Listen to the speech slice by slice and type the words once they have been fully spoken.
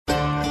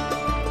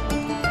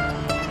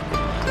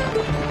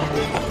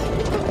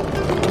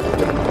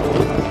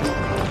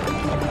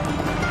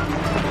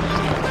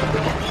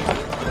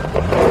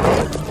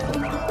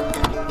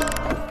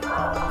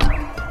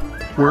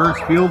Where's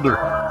Fielder?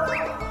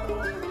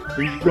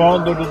 He's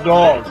gone to the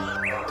dogs.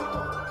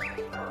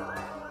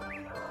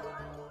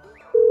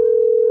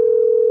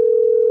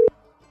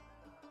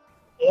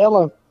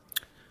 Hello.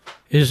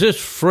 Is this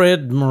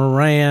Fred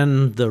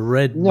Moran, the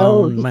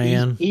Redbone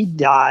man? He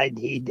died.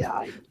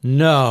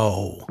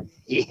 No.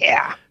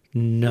 Yeah.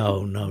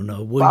 No.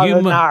 Well, About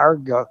an hour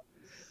ago.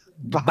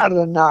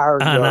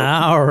 An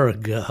hour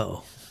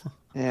ago.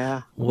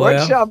 Yeah. Well,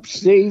 what's up,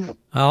 Steve?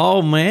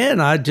 Oh, man,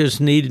 I just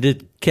needed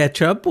to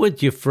catch up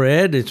with you,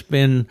 Fred. It's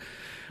been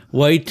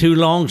way too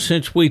long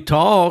since we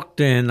talked,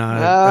 and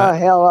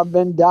hell, I've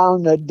been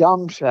down the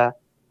dumps.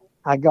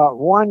 I got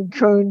one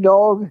coon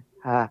dog.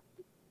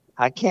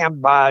 I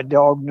can't buy a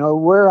dog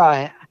nowhere.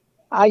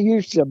 I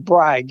used to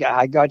brag.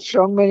 I got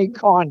so many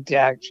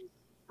contacts.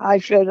 I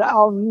said,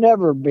 I'll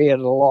never be at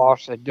a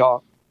loss a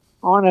dog.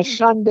 On a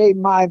Sunday,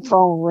 my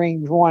phone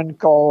rings one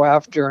call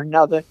after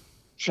another.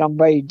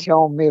 Somebody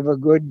tell me of a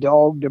good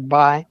dog to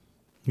buy.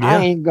 Yeah.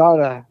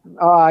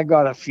 I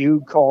got a few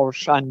calls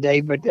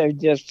Sunday, but they're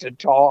just to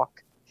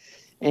talk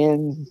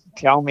and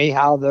tell me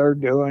how they're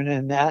doing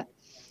and that.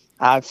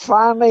 I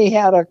finally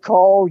had a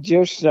call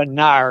just an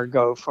hour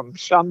ago from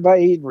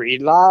somebody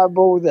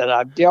reliable that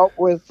I've dealt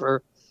with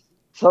for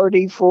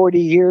 30, 40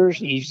 years.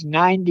 He's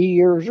 90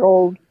 years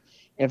old.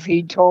 If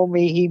he told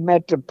me he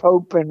met the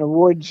Pope in the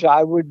woods,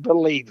 I would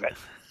believe it.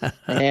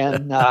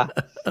 And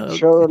Okay.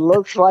 So it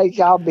looks like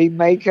I'll be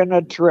making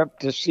a trip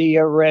to see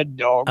a red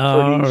dog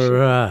pretty soon. All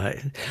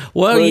right.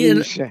 Well,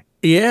 Pretty soon.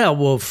 yeah,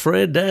 well,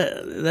 Fred,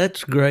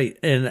 that's great.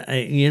 And,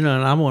 and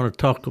I want to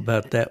talk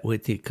about that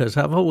with you because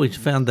I've always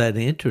found that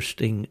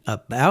interesting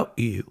about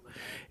you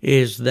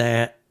is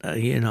that,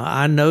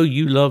 I know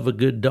you love a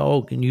good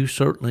dog and you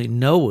certainly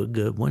know a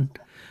good one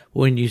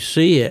when you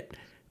see it.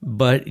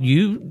 But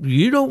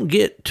you don't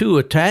get too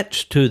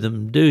attached to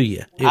them, do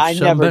you?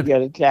 Never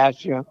get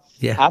attached to them.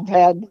 Yeah.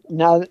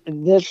 Now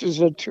this is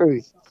the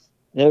truth.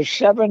 There's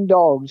 7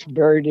 dogs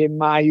buried in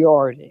my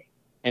yard,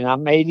 and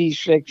I'm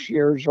 86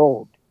 years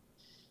old.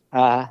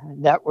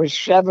 That was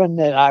 7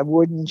 that I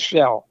wouldn't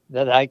sell,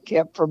 that I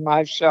kept for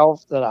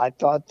myself, that I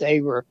thought they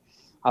were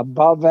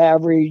above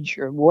average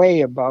or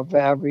way above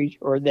average,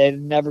 or they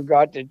never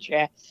got the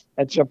chance.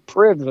 It's a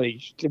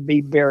privilege to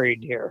be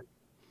buried here.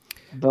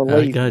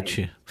 Believe I got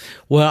me. you.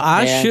 Well,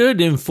 I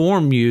should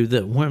inform you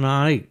that when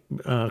I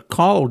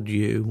called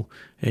you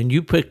and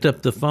you picked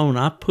up the phone,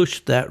 I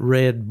pushed that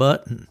red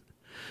button.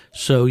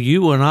 So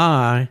you and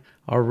I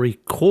are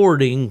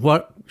recording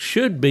what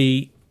should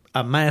be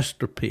a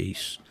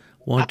masterpiece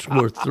once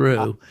we're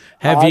through.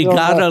 Have you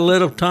got a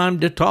little time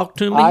to talk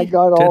to me I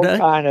got today? all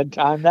kind of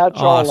time. That's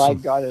Awesome. all I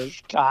got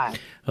is time.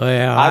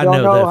 Well, I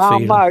don't know that how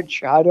feeling.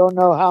 much. I don't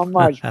know how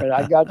much, but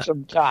I got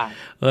some time.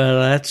 Well,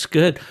 that's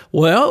good.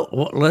 Well,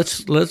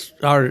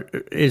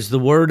 is the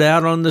word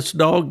out on this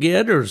dog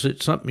yet, or is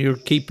it something you're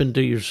keeping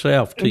to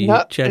yourself till you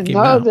check him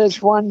out? No,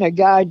 this one the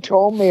guy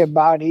told me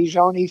about, he's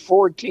only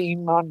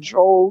 14 months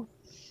old.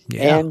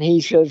 Yeah. And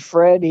he says,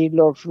 Fred, he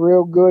looks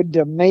real good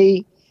to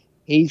me.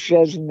 He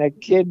says, and the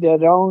kid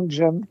that owns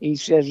him, he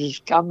says,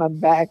 is coming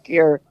back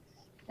here.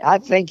 I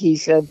think he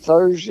said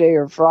Thursday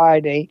or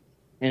Friday.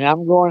 And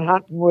I'm going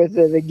hunting with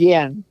it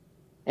again.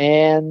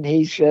 And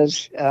he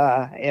says,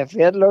 if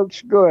it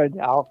looks good,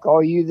 I'll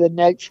call you the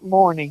next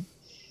morning.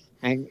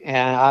 And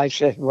I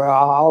said, well,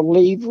 I'll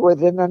leave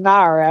within an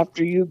hour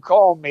after you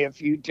call me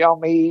if you tell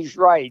me he's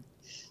right.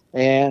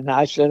 And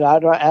I said,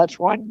 that's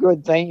one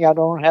good thing. I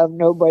don't have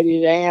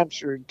nobody to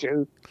answer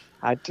to.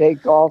 I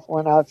take off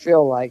when I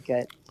feel like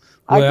it.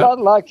 I got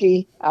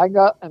lucky.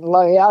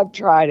 I've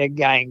tried a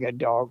gang of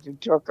dogs.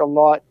 It took a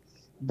lot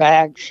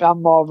back.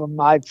 Some of them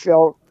I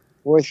felt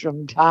with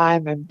some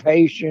time and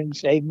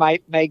patience, they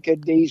might make a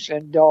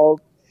decent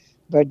dog,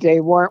 but they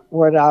weren't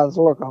what I was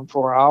looking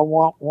for. I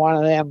want one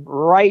of them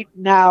right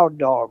now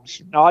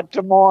dogs, not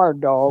tomorrow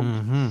dogs,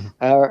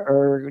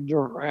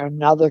 or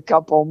another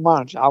couple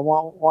months. I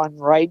want one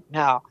right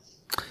now.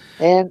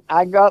 And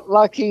I got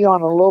lucky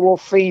on a little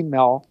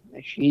female.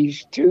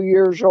 She's 2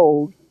 years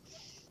old.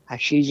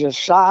 She's a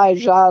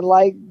size I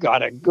like,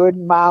 got a good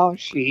mouth.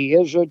 She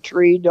is a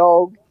tree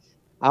dog.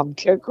 I'm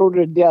tickled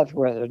to death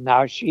with her.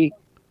 Now, she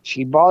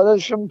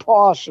bothered some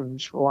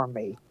possums for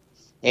me,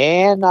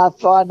 and I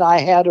thought I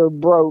had her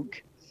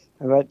broke.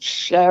 But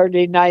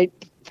Saturday night,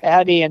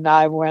 Patty and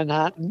I went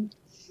hunting,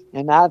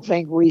 and I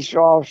think we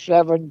saw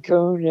 7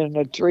 coon in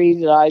a tree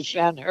that I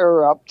sent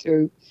her up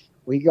to.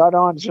 We got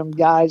on some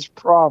guy's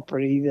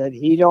property that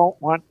he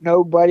don't want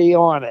nobody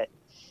on it,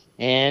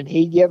 and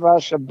he give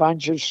us a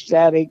bunch of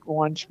static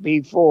once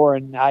before,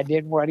 and I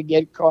didn't want to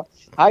get caught.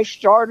 I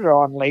started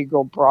on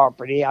legal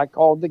property. I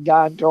called the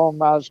guy and told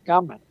him I was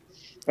coming.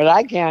 But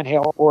I can't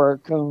help where a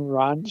coon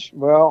runs.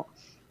 Well,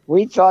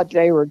 we thought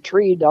they were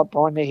treed up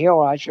on the hill.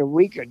 I said,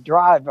 we could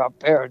drive up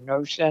there.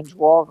 No sense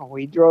walking.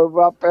 We drove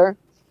up there,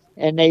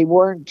 and they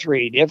weren't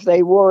treed. If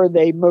they were,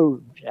 they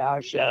moved.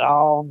 I said,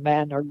 oh,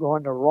 man, they're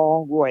going the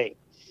wrong way.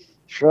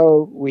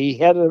 So we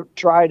had to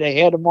try to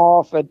head them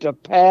off at the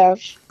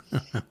pass.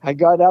 I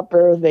got up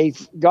there, they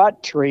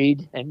got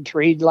treed and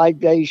treed like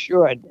they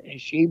should. And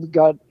she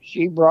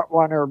brought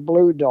one of her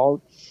blue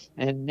dogs,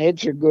 and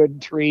it's a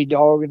good tree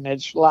dog and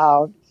it's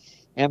loud.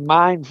 And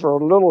mine for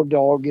a little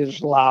dog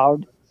is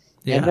loud.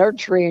 And they're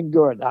treeing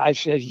good. I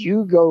said,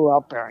 you go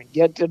up there and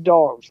get the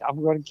dogs.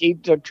 I'm going to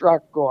keep the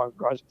truck going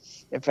because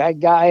if that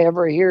guy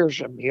ever hears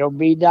them, he'll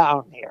be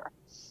down here.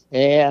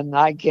 And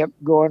I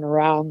kept going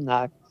around. And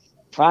I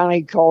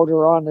finally called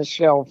her on the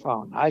cell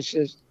phone. I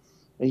said,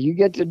 you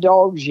get the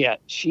dogs yet?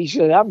 She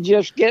said, I'm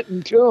just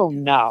getting to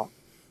them now.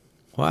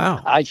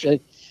 Wow. I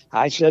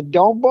said,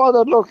 don't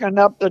bother looking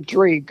up the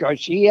tree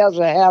because she has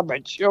a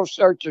habit. She'll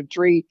search a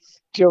tree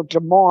till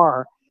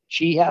tomorrow.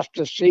 She has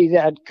to see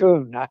that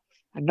coon.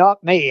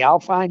 Not me. I'll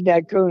find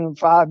that coon in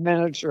 5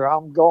 minutes or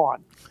I'm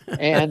gone.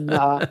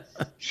 And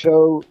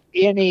so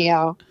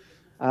anyhow,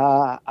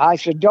 I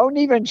said, don't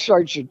even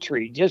search a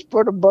tree. Just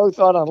put them both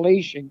on a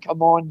leash and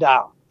come on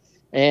down.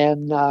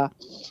 And,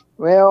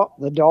 well,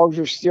 the dogs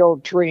are still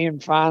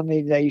treeing.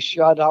 Finally, they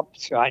shut up.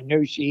 So I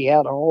knew she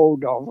had a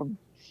hold of them.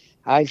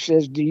 I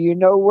says, do you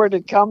know where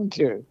to come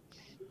to?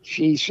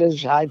 She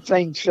says, I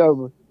think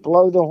so.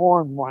 Blow the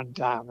horn one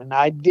time. And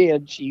I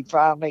did. She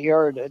finally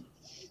heard it.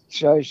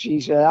 So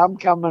she said, I'm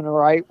coming the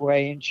right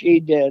way, and she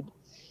did.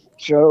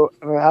 So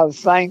I was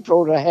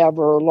thankful to have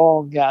her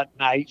along that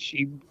night.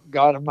 She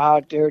got him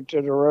out there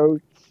to the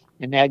road,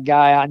 and that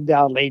guy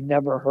undoubtedly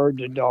never heard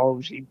the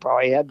dogs. He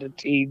probably had the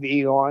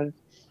TV on,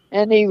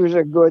 and he was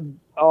a good,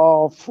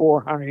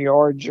 400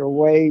 yards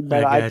away,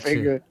 but I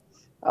figured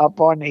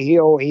up on the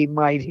hill he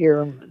might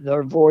hear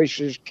their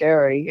voices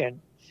carry,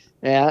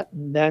 and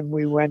then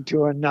we went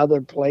to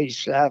another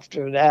place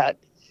after that.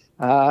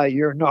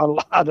 You're not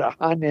allowed to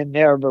hunt in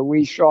there, but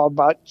we saw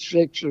about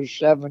 6 or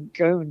 7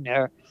 coon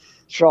there.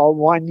 Saw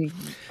one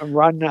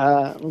run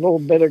a little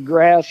bit of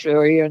grass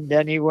area, and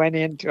then he went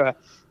into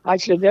I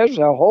said, there's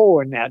a hole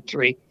in that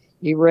tree.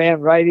 He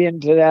ran right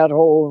into that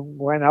hole and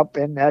went up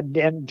in that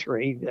den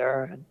tree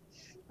there.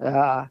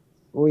 And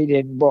we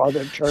didn't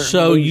bother turning.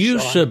 So you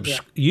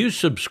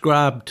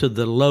subscribe to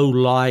the low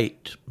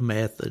light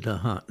method of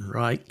hunting,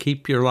 right?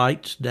 Keep your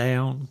lights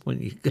down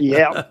when you go.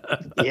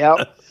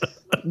 Yep.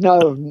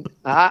 No,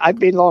 I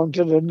belong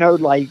to the no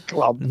light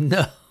club.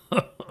 No.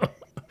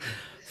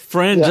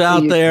 Friends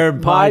out there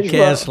in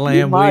podcast land,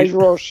 you might as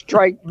well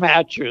strike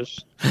matches.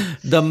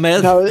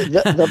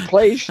 The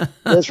place,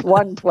 this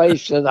one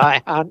place that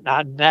I hunt,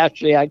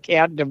 naturally I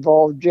can't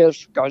divulge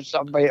this because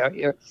somebody will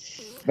hear,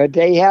 but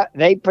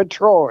they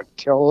patrol it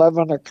till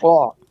 11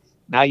 o'clock.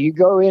 Now you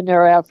go in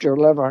there after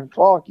 11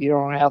 o'clock, you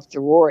don't have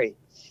to worry.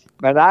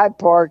 But I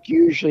park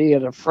usually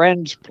at a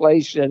friend's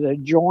place that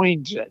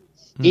adjoins it.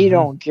 Mm-hmm. He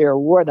don't care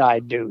what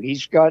I do.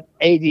 He's got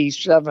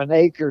 87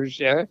 acres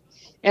there,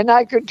 and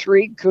I could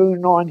treat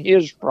coon on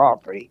his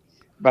property.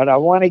 But I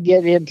want to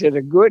get into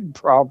the good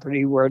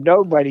property where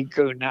nobody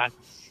coon hunt.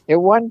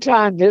 At one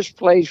time, this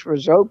place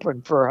was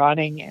open for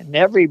hunting, and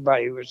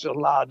everybody was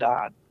allowed to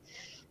hunt.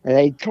 And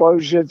they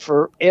closed it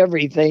for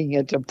everything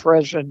at the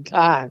present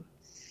time.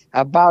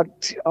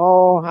 About,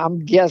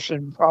 I'm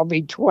guessing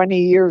probably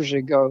 20 years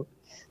ago,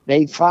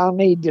 they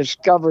finally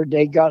discovered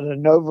they got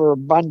an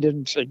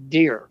overabundance of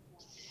deer.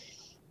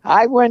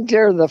 I went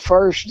there the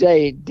first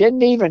day,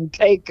 didn't even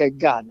take a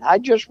gun. I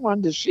just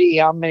wanted to see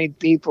how many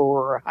people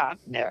were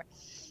hunting there.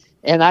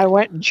 And I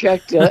went and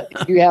checked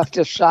you have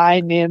to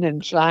sign in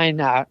and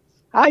sign out.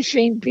 I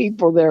seen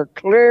people there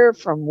clear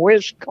from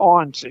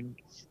Wisconsin.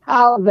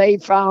 How they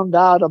found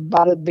out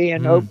about it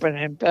being open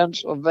in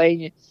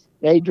Pennsylvania.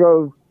 They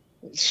drove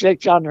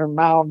 600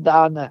 miles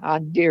down to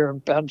hunt deer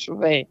in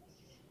Pennsylvania.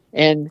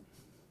 And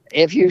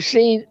if you've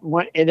seen,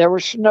 there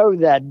was snow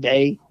that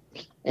day,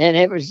 and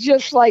it was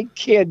just like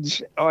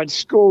kids on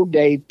school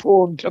day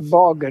pulling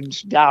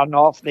toboggans down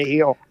off the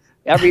hill.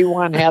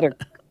 Everyone had a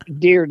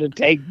deer to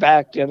take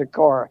back to the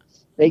car.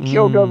 They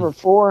killed over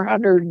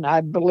 400 and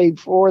I believe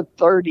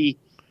 430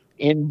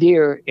 in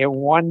deer in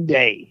one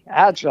day.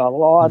 That's a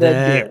lot of deer.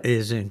 That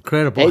is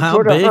incredible. They How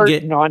put big a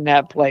hurting on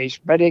that place,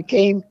 but it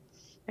came,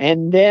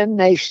 and then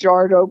they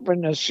start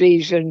open the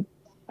season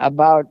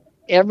about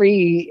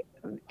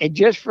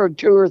just for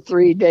 2 or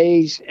 3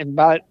 days, and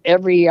about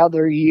every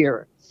other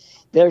year.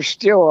 There's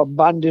still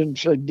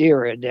abundance of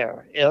deer in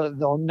there.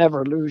 They'll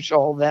never lose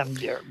all them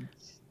deer,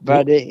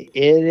 but it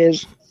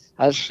is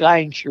a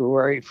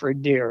sanctuary for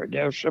deer.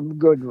 There's some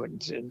good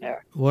ones in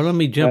there. Well, let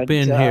me jump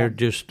in here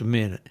just a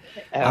minute.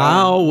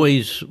 I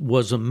always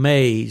was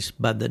amazed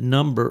by the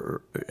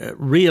number,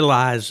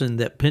 realizing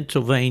that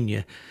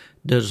Pennsylvania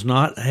does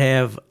not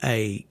have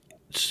a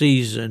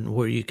season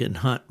where you can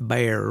hunt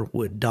bear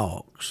with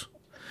dogs.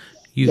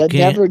 They'll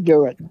never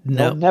do it.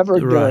 They'll never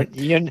do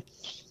it.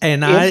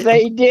 If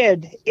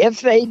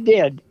they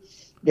did,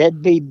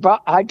 there'd be.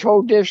 I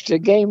told this to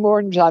game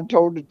wardens. I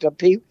told it to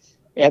people.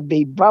 It'd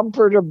be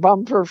bumper to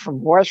bumper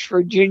from West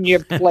Virginia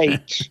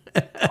plates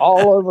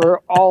all over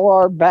all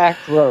our back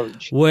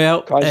roads. Well,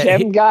 because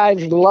them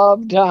guys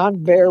love to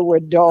hunt bear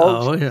with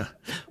dogs. Oh yeah,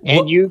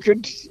 and you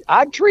could.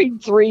 I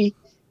treat three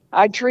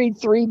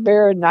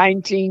bear in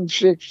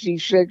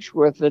 1966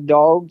 with the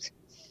dogs.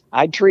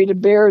 I treed a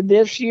bear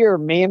this year.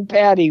 Me and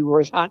Patty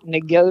were hunting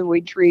together.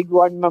 We treed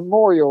one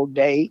Memorial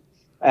Day.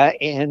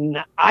 And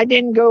I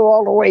didn't go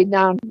all the way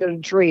down to the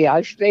tree.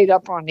 I stayed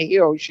up on the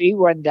hill. She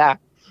went down.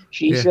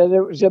 She Yeah. said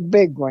it was a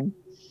big one.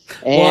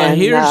 Well, And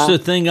here's the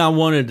thing I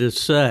wanted to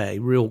say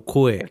real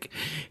quick,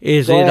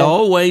 is Go it ahead.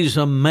 always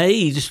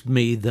amazed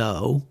me,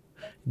 though,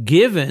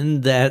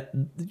 given that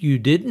you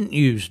didn't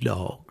use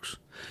dogs,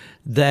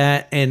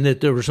 and that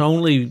there was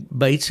only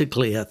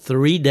basically a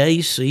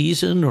 3-day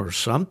season or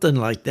something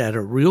like that,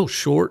 a real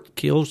short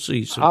kill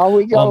season. Oh,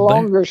 we got a on bear.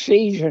 longer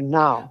season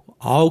now.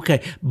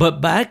 Okay,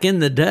 but back in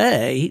the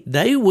day,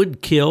 they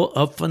would kill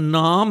a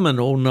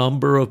phenomenal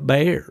number of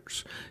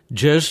bears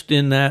just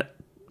in that,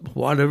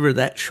 whatever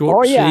that short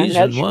Oh, yeah, in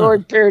season that was.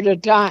 short period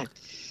of time.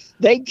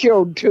 They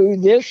killed 2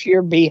 this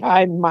year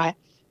behind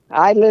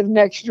I live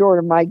next door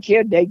to my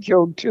kid. They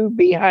killed 2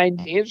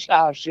 behind his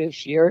house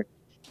this year.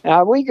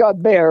 Now, we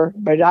got bear,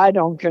 but I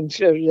don't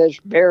consider this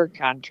bear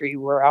country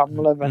where I'm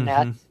living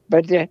at.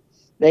 But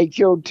they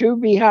killed 2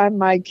 behind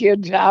my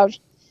kid's house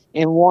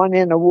and 1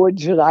 in the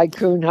woods that I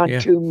coon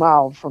hunt 2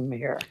 miles from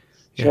here.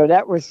 So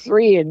that was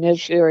 3 in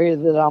this area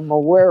that I'm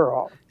aware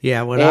of.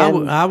 Yeah,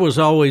 well, I was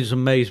always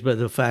amazed by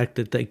the fact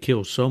that they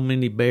kill so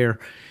many bear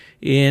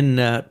in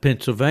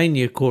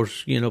Pennsylvania. Of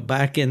course,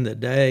 back in the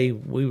day,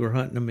 we were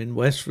hunting them in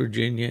West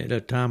Virginia at a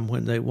time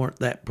when they weren't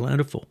that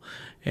plentiful.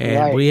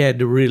 And we had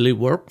to really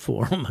work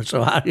for them.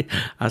 So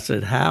I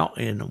said, how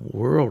in the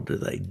world do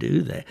they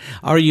do that?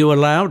 Are you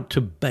allowed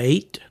to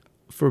bait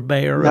for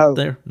bear up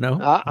there?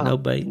 No? No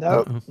bait?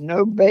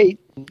 No bait.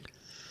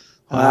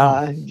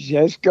 Wow.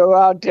 Just go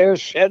out there,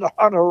 sit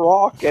on a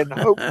rock, and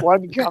hope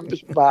one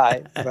comes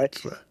by.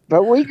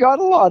 But we got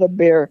a lot of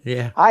bear.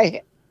 Yeah.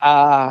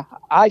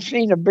 I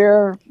seen a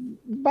bear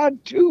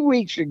about 2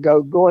 weeks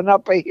ago going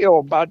up a hill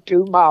about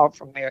 2 miles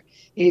from here.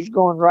 He's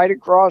going right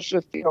across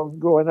the field,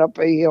 going up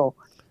a hill.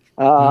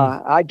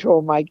 I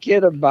told my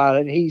kid about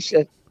it. He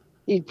said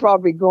he's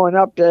probably going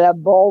up to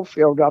that ball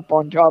field up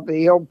on top of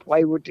the hill,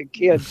 play with the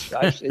kids.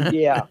 I said,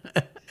 yeah.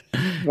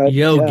 But,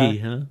 Yogi,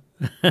 huh?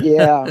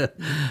 Yeah.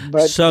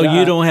 But, so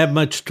you don't have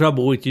much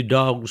trouble with your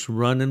dogs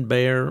running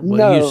bear?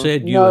 Well, you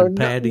said you and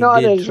Patty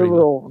not did as a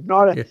rule.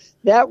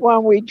 That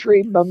one we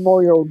treat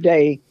Memorial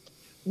Day.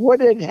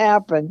 What had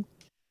happened,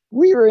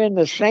 we were in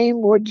the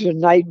same woods the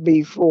night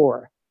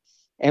before,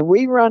 and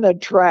we run a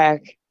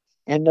track,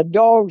 and the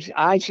dogs,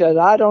 I said,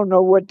 I don't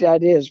know what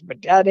that is,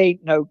 but that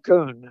ain't no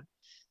coon.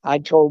 I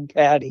told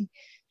Patty.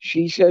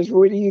 She says,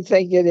 what do you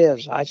think it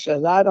is? I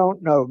said, I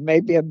don't know.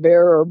 Maybe a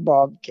bear or a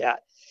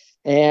bobcat.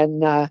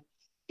 And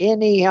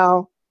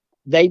anyhow,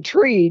 they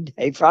treed.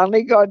 They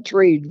finally got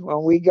treed.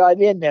 When we got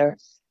in there,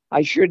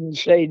 I shouldn't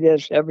say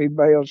this.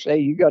 Everybody will say,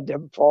 you got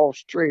them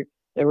false trees.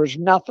 There was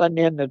nothing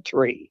in the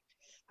tree.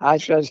 I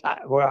says,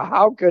 well,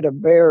 how could a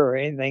bear or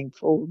anything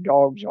fool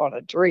dogs on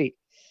a tree?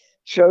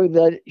 So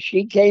that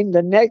she came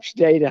the next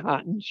day to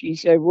hunting. She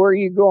said, where are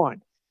you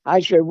going? I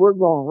said, we're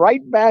going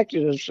right back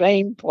to the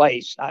same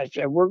place. I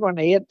said, we're going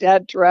to hit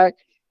that track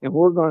and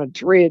we're going to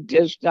tree it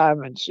this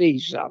time and see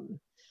something.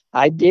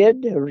 I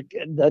did.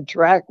 The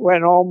track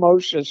went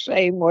almost the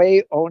same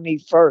way, only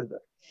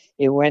further.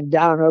 It went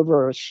down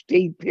over a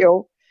steep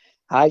hill.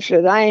 I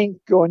said, I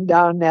ain't going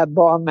down that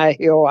bottom of that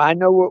hill. I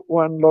know what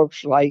one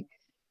looks like.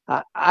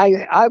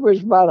 I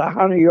was about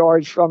 100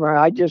 yards from her.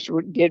 I just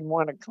didn't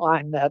want to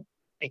climb that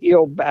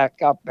hill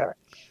back up there.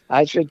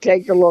 I said,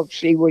 take a look,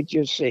 see what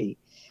you see.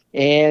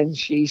 And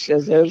she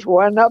says, there's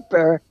one up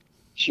there.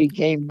 She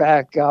came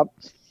back up.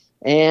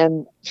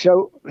 And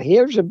so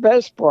here's the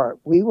best part.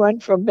 We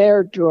went from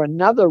there to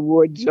another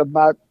woods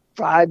about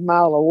 5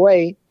 miles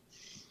away,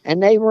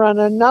 and they run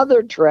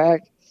another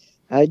track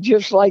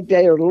just like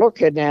they were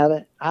looking at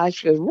it. I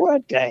said,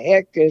 what the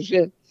heck is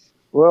it?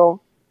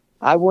 Well,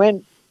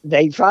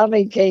 they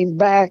finally came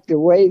back the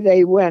way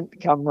they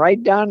went, come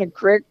right down the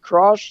creek,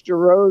 crossed the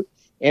road,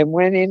 and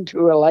went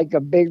into like a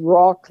big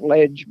rock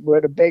ledge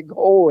with a big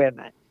hole in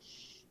it.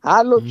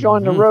 I looked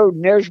on the road,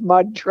 and there's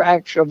mud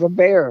tracks of a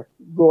bear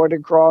going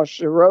across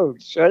the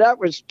road. So that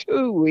was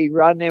 2 we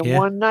run in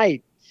one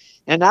night.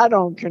 And I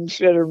don't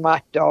consider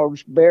my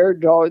dogs bear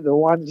dog, the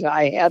ones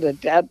I had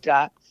at that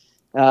time.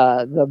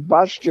 The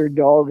Buster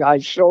dog, I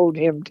sold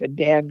him to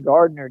Dan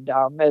Gardner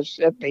down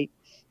Mississippi.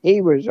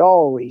 He was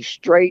always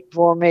straight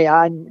for me.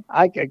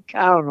 I could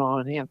count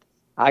on him.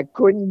 I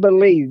couldn't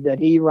believe that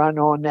he run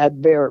on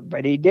that bear,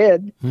 but he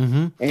did.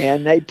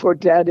 And they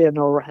put that in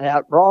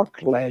that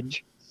rock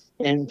ledge.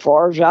 And as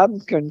far as I'm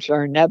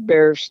concerned, that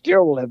bear's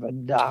still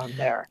living down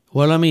there.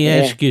 Well, let me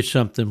ask you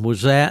something.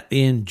 Was that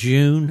in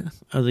June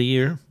of the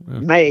year?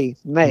 May.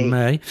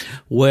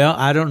 Well,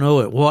 I don't know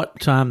at what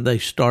time they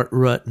start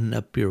rutting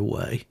up your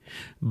way,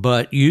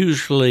 but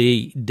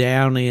usually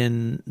down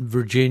in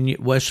Virginia,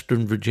 West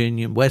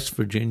Virginia,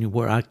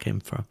 where I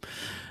came from,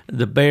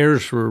 the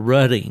bears were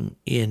rutting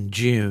in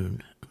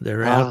June.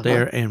 They're out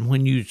there, and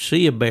when you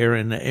see a bear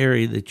in the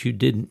area that you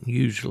didn't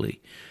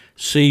usually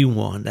see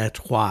one, that's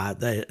why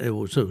it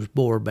was those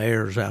boar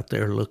bears out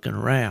there looking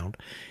around.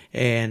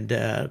 And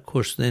of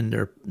course then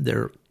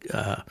they're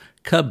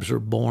cubs are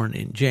born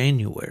in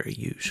January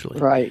usually.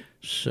 Right.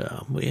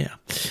 So, yeah.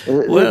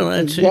 Well,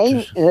 that's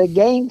interesting. The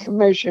game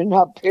commission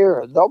up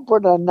here, they'll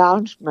put an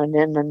announcement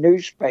in the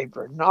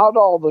newspaper, not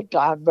all the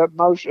time, but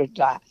most of the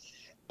time.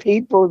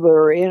 People that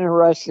are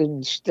interested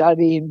in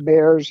studying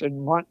bears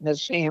and wanting to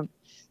see them,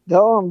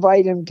 they'll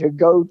invite them to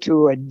go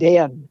to a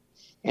den,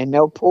 and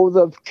they'll pull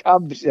the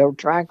cubs, they'll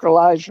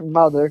tranquilize the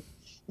mother,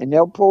 and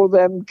they'll pull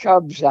them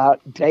cubs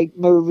out and take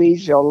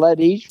movies. They'll let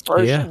each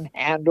person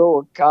handle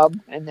a cub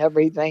and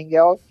everything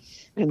else,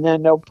 and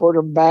then they'll put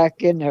them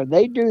back in there.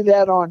 They do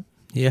that on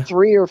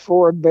 3 or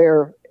 4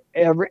 bear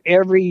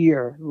every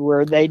year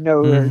where they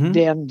know their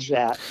den's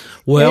at.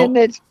 Well, and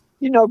it's,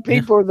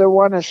 people that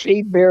want to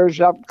see bears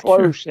up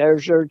close,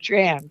 there's their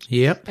chance.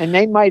 Yep. And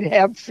they might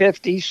have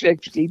 50,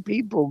 60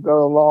 people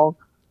go along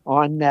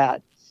on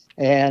that.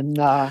 And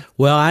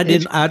well,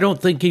 I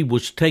don't think he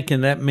was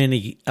taking that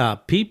many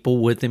people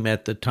with him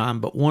at the time,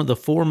 but one of the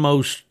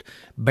foremost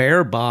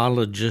bear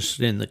biologists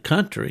in the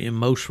country and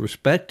most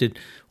respected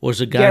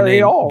was a guy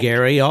named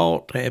Gary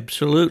Alt,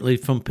 absolutely,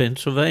 from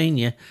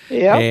Pennsylvania.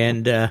 Yeah.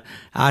 And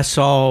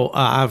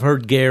I've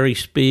heard Gary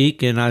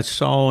speak, and I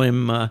saw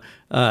him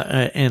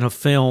in a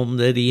film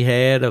that he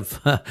had of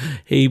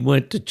he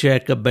went to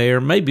check a bear.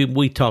 Maybe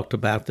we talked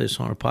about this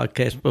on a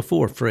podcast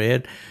before,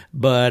 Fred,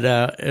 but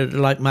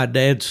like my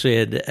dad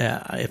said,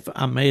 if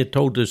I may have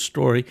told this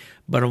story,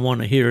 but I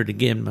want to hear it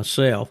again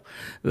myself.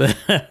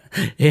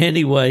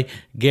 Anyway,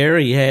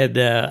 Gary had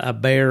a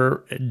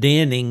bear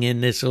denning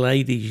in this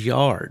lady's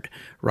yard,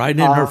 right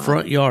in her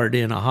front yard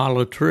in a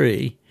hollow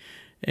tree.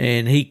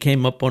 And he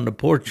came up on the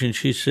porch, and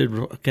she said,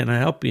 "Can I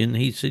help you?" And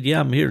he said,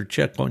 "Yeah, I'm here to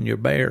check on your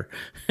bear."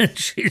 And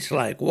she's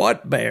like,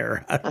 "What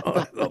bear? I don't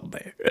have a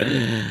bear."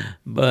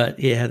 But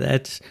yeah,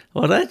 that's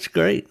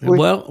great.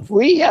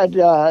 We had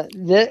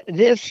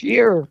this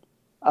year.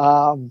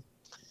 What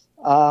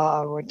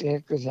the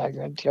heck was I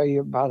going to tell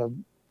you about a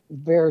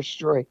bear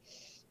story?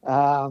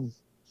 My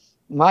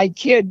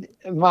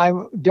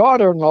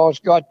daughter-in-law's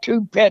got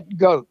 2 pet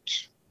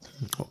goats.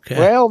 Okay.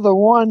 Well, the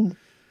one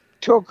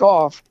took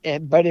off,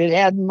 but it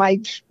had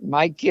Mike's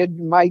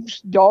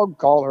dog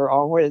collar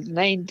on with his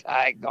name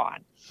tag on.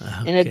 Okay.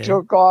 And it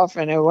took off,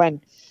 and it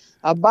went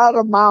about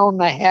 1.5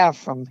 miles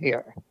from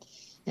here.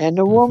 And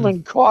the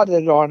woman caught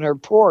it on her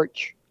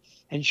porch,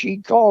 and she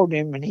called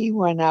him, and he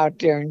went out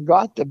there and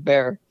got the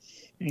bear.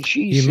 And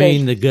You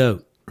mean the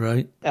goat,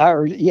 right?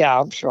 Yeah,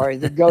 I'm sorry,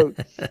 the goat.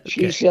 Okay.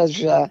 She says,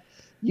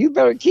 "You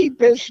better keep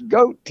this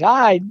goat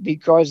tied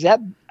because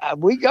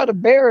we got a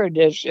bear in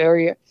this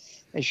area."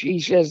 And she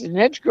says, "And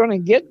it's going to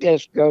get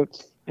this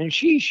goat." And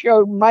she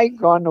showed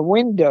Mike on the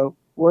window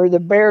where the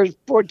bear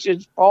puts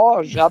its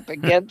paws up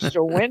against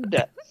the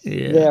window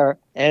there.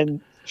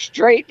 And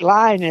straight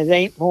line, it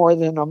ain't more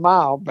than 1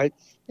 mile. But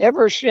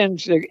ever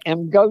since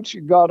them goats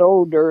have got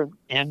older,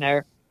 and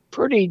they're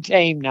pretty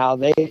tame now,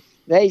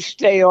 they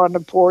stay on the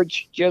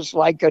porch just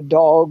like a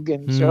dog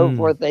and so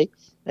forth.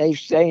 They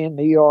stay in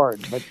the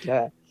yard.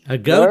 But a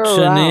goat's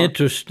an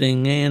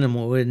interesting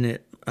animal, isn't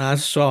it?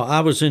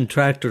 I was in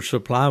Tractor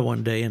Supply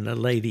one day, and the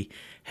lady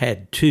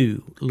had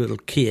 2 little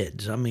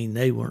kids. I mean,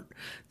 they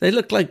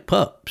looked like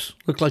pups,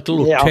 looked like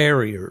little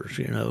terriers,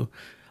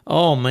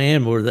 Oh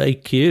man, were they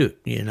cute,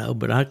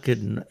 but I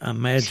couldn't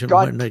imagine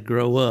when they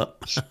grow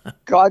up.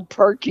 Scott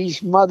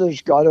Perky's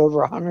mother's got over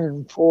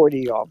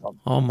 140 of them.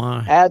 Oh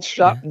my. That's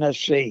something to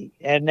see.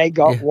 And they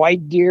got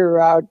white deer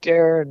out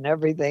there and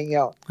everything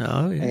else.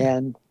 Oh yeah.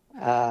 And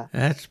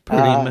that's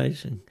pretty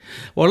amazing.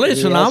 Well,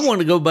 listen, I want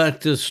to go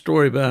back to the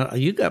story about,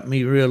 you got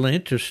me real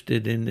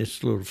interested in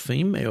this little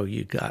female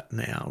you got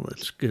now.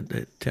 That's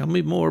good. Tell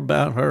me more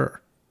about her.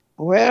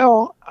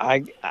 Well,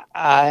 I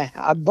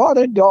bought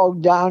a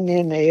dog down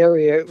in the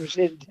area. It was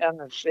in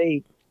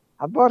Tennessee.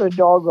 I bought a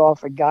dog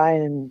off a guy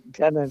in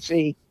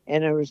Tennessee,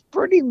 and it was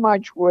pretty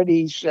much what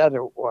he said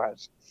it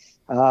was.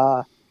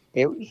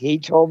 He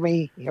told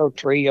me he'll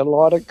treat a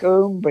lot of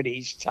coon, but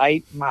he's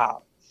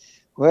tight-mouthed.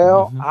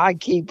 Well, I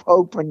keep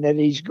hoping that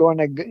he's going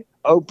to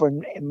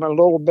open him a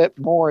little bit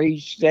more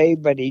each day,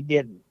 but he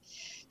didn't.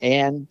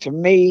 And to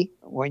me,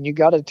 when you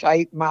got a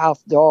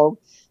tight-mouthed dog,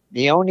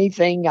 the only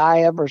thing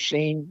I ever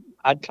seen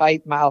a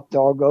tight-mouthed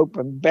dog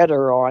open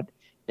better on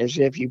is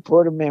if you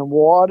put him in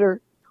water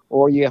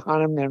or you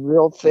hunt him in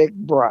real thick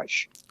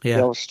brush. Yeah.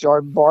 They'll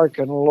start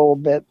barking a little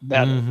bit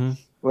better.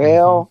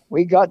 Well,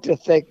 we got the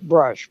thick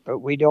brush, but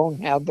we don't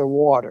have the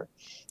water.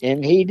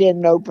 And he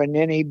didn't open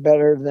any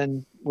better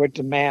than what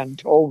the man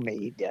told me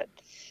he did.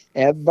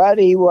 But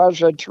he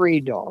was a tree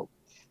dog.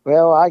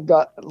 Well, I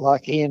got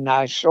lucky and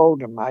I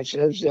sold him. I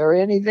said, "Is there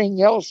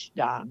anything else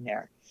down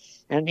there?"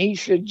 And he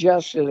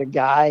suggested a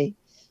guy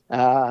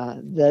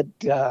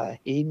that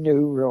he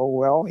knew real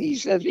well. He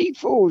says he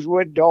fools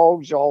with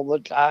dogs all the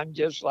time,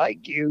 just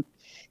like you.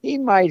 He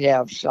might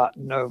have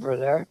something over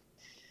there.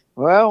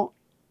 Well,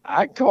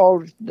 I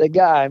called the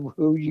guy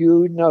who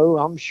you know,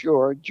 I'm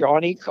sure,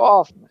 Johnny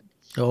Kaufman.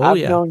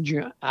 I've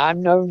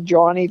known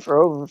Johnny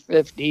for over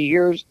 50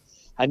 years.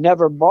 I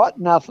never bought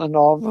nothing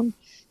of him.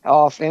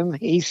 off him.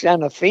 He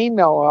sent a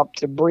female up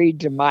to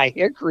breed to my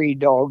Hickory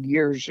dog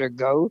years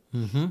ago,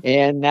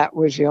 and that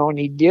was the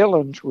only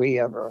dealings we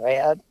ever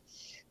had.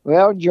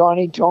 Well,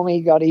 Johnny told me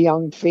he got a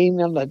young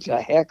female that's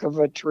a heck of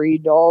a tree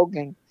dog,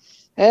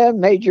 and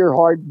made your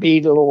heart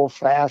beat a little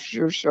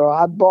faster, so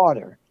I bought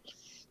her.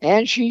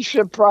 And she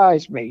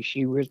surprised me.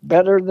 She was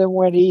better than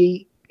what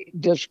he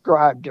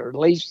described her, at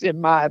least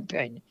in my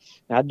opinion.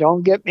 Now,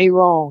 don't get me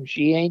wrong.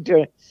 She ain't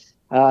the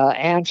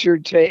answer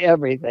to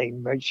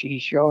everything, but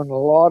she's shown a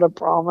lot of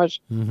promise.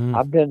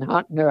 I've been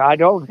hunting her. I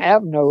don't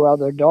have no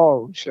other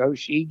dogs, so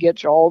she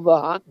gets all the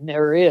hunting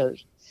there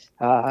is.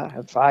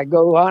 If I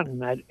go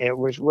hunting, it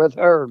was with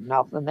her,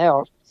 nothing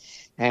else.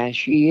 And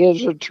she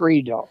is a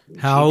tree dog.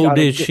 How old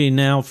is she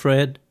now,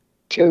 Fred?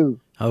 2.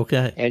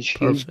 Okay. And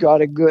she's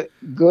got a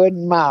good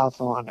mouth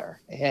on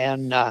her.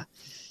 And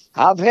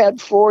I've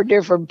had 4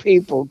 different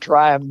people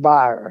try and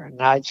buy her.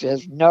 And I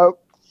says, nope.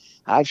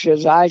 I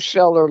says, I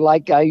sell her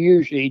like I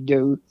usually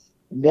do.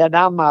 Then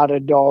I'm out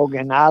of dog,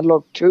 and I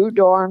look too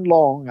darn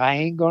long. I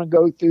ain't going to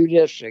go through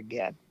this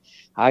again.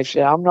 I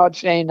said, I'm not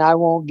saying I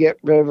won't get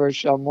rid of her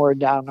somewhere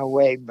down the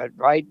way, but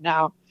right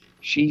now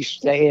she's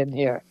staying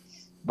here.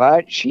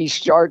 But she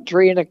started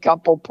treeing a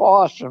couple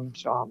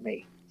possums on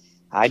me.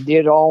 I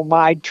did all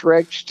my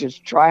tricks to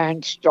try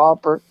and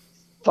stop her.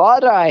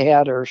 Thought I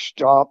had her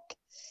stopped.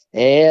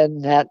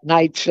 And that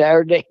night,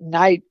 Saturday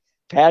night,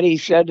 Patty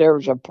said there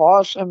was a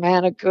possum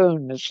and a coon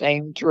in the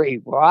same tree.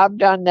 Well, I've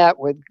done that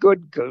with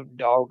good coon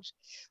dogs.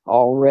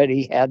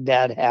 Already had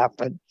that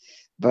happen.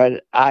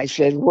 But I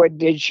said, what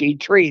did she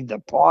tree, the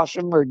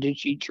possum or did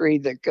she tree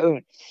the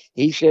coon?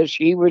 He says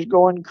she was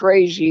going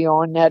crazy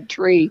on that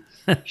tree.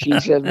 She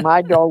says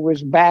my dog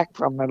was back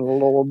from it a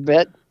little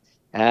bit.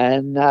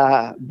 And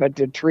but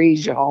the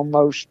trees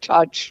almost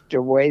touched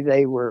the way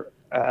they were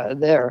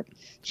there.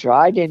 So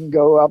I didn't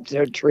go up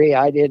the tree.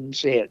 I didn't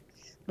see it.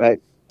 But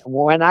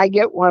when I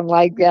get one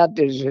like that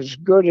that's as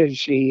good as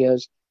she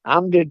is,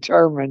 I'm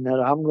determined that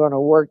I'm going to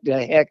work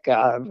the heck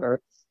out of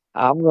her.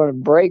 I'm going to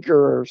break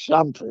her or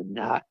something.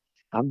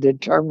 I'm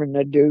determined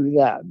to do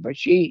that. But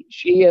she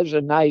is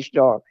a nice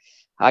dog.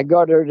 I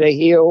got her to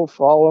heel,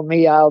 follow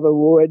me out of the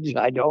woods.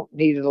 I don't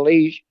need a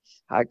leash.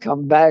 I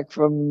come back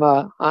from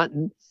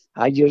hunting.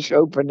 I just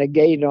open the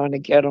gate on the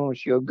kennel and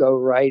she'll go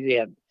right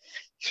in.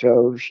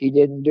 So she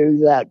didn't do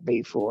that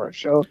before.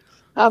 So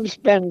I'm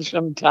spending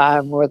some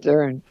time with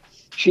her, and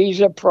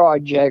she's a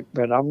project,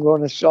 but I'm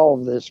going to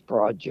solve this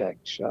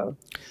project. So.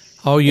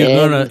 Oh,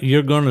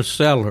 you're gonna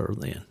sell her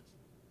then?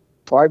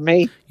 Pardon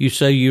me? You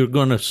say you're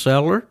gonna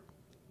sell her?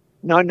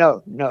 No.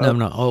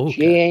 Oh, okay.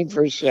 She ain't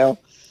for sale.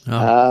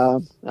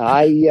 Oh.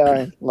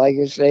 Like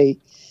I say,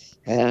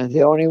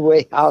 the only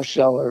way I'll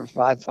sell her if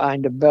I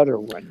find a better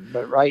one.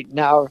 But right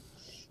now,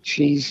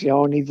 she's the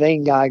only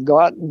thing I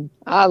got, and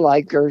I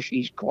like her.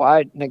 She's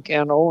quiet in the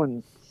kennel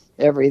and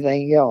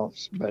everything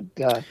else. But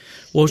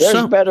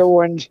there's better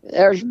ones.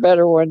 There's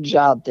better ones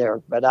out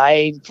there, but I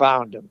ain't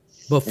found them.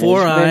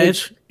 Before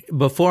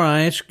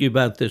I ask you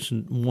about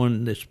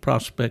this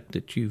prospect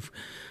that you've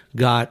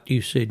got,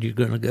 you said you're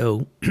going to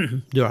go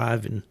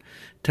drive and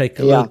take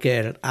a look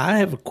at it. I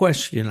have a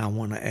question I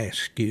want to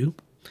ask you,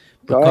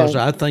 because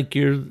I think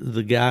you're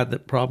the guy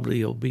that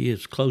probably will be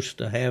as close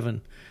to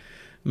having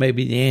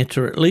maybe the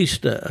answer, at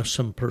least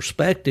some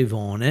perspective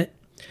on it.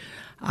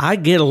 I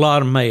get a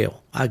lot of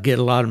mail. I get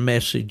a lot of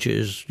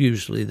messages.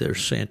 Usually they're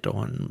sent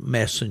on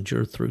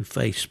Messenger through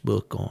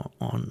Facebook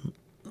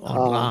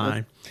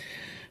online.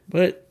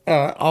 But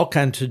all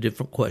kinds of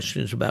different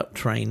questions about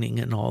training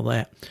and all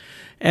that.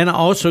 And I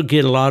also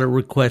get a lot of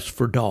requests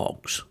for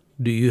dogs.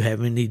 Do you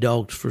have any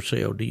dogs for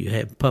sale? Do you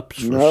have pups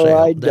for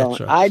sale?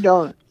 No, I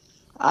don't.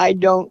 I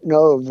don't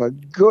know of a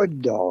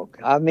good dog.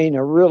 I mean,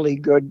 a really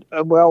good,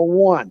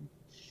 one.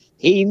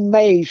 He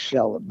may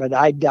sell it, but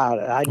I doubt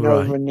it. I know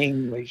of an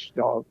English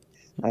dog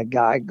a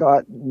guy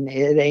got, and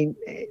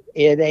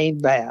it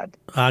ain't bad.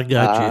 I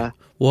got you.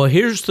 Well,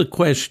 here's the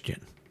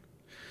question.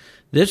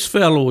 This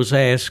fellow was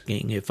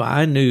asking if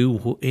I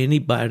knew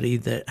anybody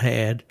that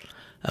had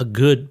a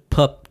good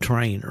pup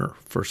trainer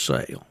for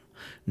sale.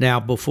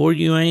 Now, before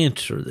you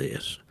answer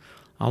this,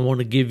 I want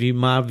to give you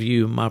my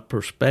view, my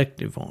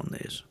perspective on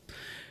this.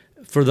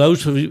 For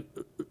those of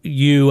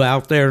you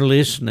out there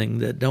listening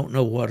that don't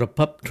know what a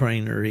pup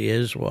trainer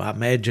is, well, I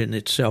imagine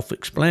it's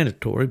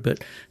self-explanatory,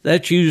 but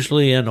that's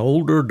usually an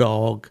older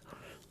dog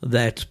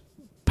that's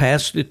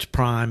past its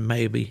prime,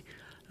 maybe.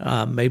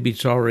 Maybe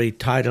it's already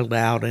titled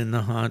out in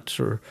the hunts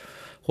or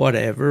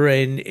whatever.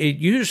 And it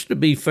used to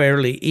be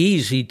fairly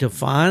easy to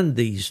find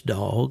these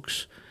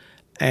dogs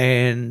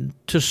and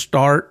to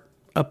start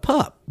a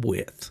pup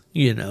with,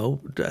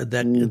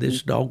 that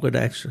this dog would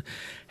actually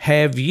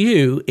have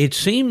you. It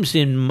seems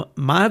in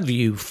my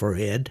view,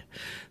 Fred,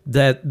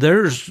 that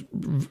there's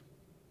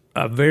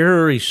a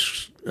very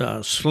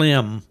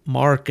slim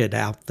market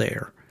out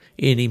there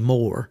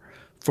anymore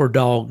for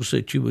dogs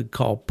that you would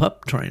call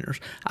pup trainers.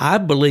 I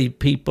believe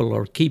people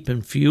are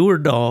keeping fewer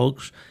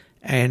dogs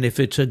And if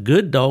it's a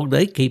good dog,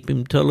 they keep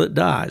him till it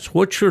dies.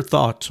 What's your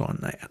thoughts on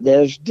that?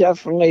 There's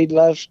definitely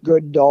less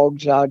good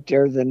dogs out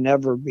there than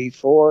ever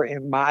before,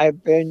 in my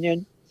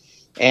opinion.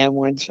 And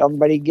when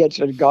somebody gets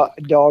a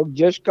dog,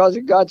 just because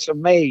it got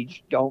some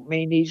age, don't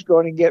mean he's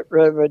going to get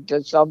rid of it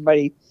to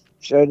somebody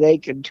so they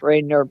can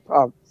train their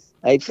pup.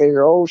 They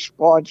figure, oh,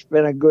 Spot's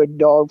been a good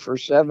dog for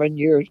 7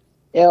 years.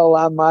 Hell,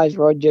 I might as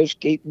well just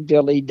keep him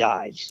till he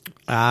dies.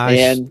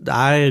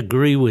 I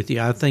agree with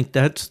you. I think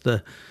that's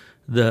the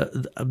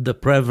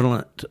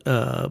prevalent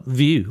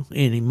view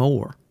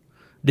anymore.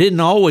 Wasn't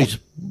always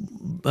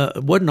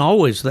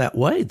that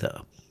way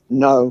though.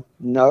 No.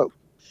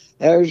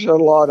 There's a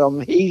lot of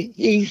them.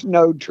 He's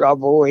no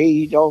trouble.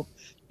 He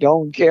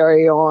don't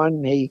carry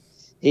on. He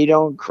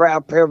don't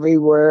crap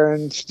everywhere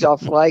and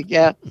stuff like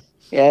that.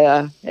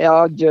 Yeah,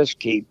 I'll just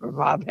keep him.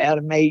 I've had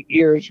him 8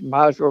 years.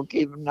 Might as well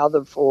keep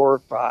another 4 or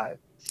 5.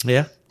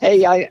 Yeah.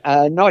 Hey,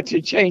 I not to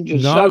change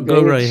the subject.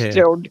 Go right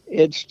ahead.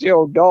 It's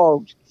still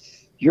dogs.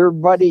 Your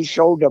buddy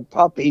sold a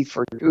puppy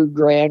for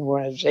 $2,000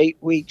 when it was 8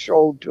 weeks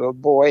old to a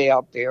boy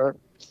up here,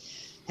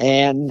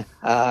 and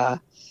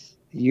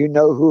you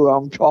know who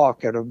I'm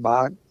talking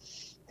about.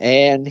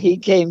 And he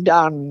came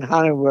down and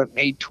hunted with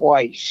me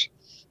twice.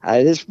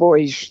 This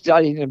boy's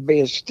studying to be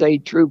a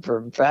state trooper.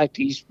 In fact,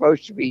 he's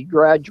supposed to be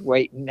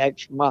graduating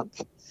next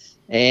month.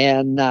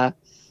 And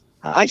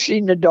I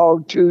seen the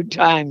dog 2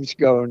 times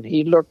go, and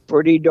he looked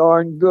pretty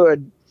darn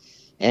good.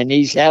 And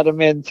he's had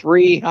him in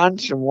 3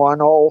 hunts and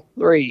won all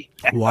 3.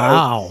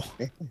 Wow.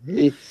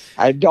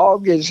 A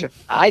dog is,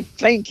 I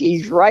think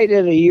he's right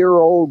at a year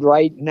old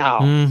right now.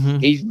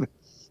 Mm-hmm.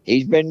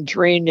 He's been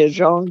training his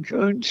own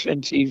coon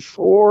since he's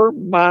 4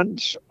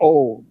 months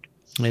old.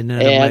 Isn't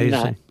that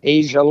amazing?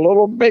 He's a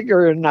little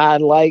bigger than I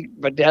like,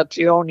 but that's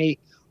the only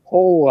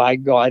hole I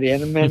got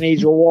in him, and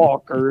he's a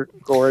walker,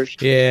 of course.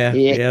 Yeah,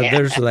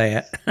 there's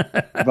that.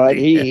 But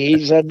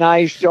he's a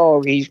nice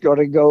dog. He's going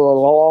to go a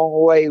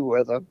long way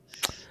with him.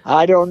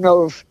 I don't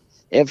know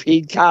if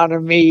he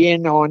counted me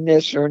in on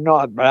this or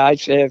not, but I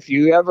said if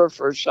you ever,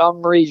 for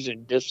some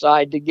reason,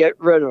 decide to get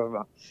rid of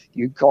him,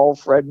 you call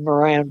Fred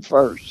Moran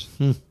first.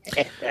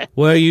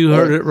 Well, you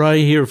heard it right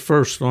here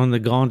first on the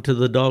Gone to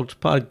the Dogs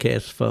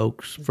podcast,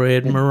 folks.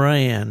 Fred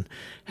Moran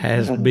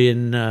has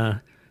been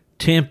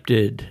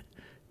tempted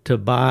to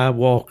buy a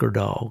walker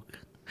dog.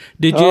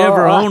 Did you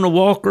ever own a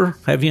walker?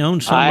 Have you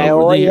owned some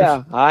over the years?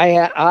 Yeah.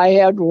 I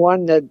had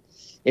one that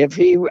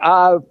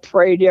I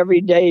prayed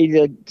every day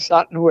that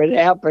something would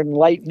happen,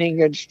 lightning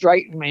would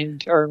strike me and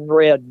turn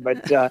red.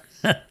 But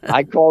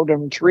I called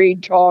him Tree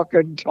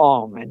Talking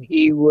Tom, and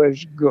he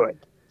was good.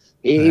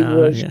 He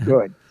was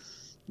good.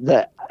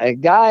 The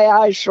guy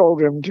I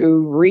sold him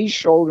to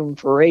resold him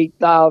for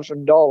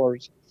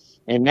 $8,000,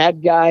 and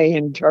that guy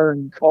in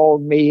turn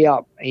called me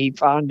up. He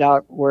found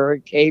out where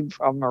it came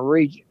from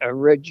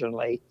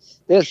originally.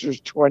 This was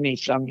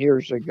 20-some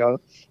years ago.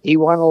 He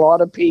won a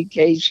lot of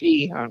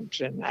PKC hunts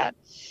and that.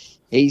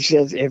 He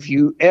says, if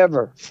you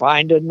ever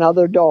find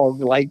another dog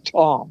like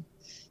Tom,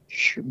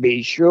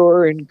 be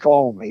sure and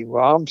call me.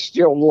 Well, I'm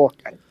still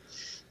looking.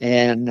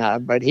 And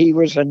but he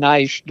was a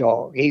nice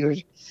dog. He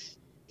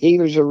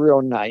was a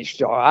real nice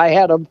dog. I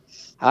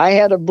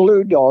had a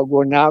blue dog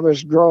when I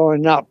was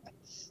growing up.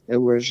 It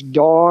was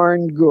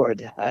darn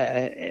good.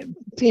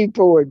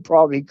 People would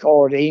probably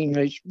call it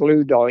English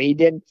blue dog. He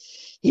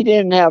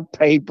didn't have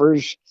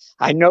papers.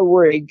 I know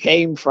where he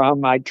came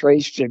from. I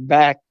traced it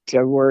back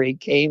to where he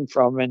came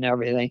from and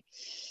everything.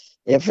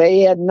 If they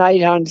had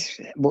night hunts,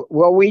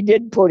 well, we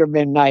did put them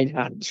in night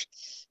hunts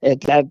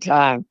at that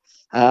time.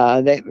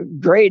 The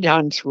grade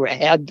hunts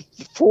had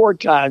 4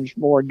 times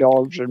more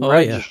dogs than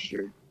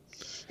registered. Yeah.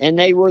 And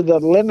they were the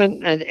limit.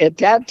 And at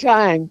that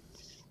time,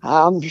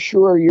 I'm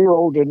sure you're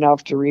old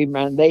enough to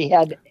remember, they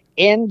had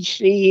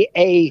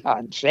NCA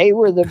hunts. They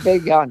were the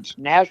big hunts,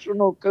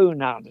 National Coon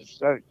Hunt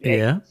Association.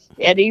 Yeah.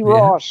 Eddie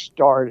Ross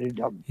started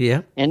them.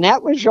 Yeah. And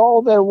that was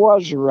all there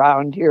was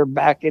around here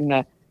back in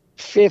the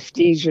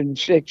 50s and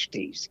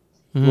 60s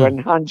when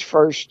hunts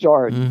first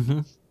started.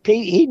 Mm-hmm.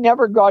 He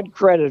never got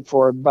credit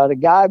for it, but a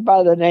guy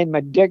by the name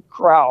of Dick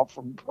Crowell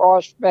from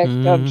Prospect,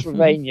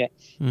 Pennsylvania,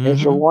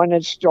 is the one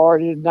that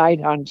started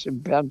night hunts in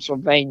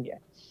Pennsylvania.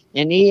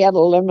 And he had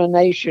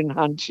elimination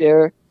hunts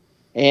here.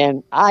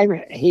 And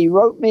he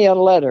wrote me a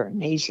letter,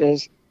 and he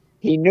says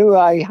he knew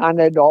I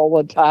hunted all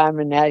the time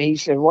and that. He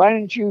said, why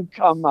don't you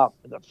come up?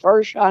 The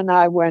first hunt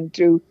I went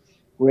to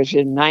was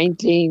in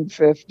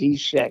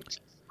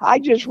 1956. I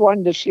just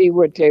wanted to see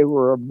what they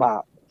were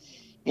about.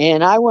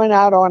 And I went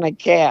out on a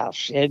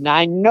cast, and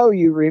I know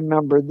you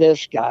remember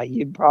this guy.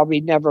 You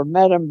probably never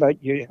met him,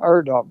 but you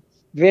heard of him.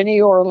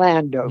 Vinny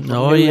Orlando.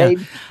 Oh, yeah.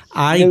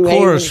 I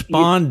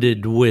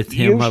corresponded with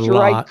him a lot. Used to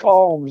write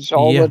columns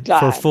all the time.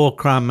 For Full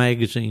Crime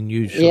Magazine,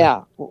 usually.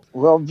 Yeah.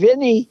 Well,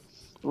 Vinny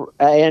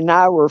and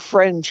I were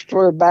friends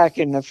clear back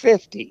in the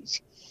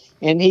 50s.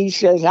 And he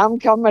says, I'm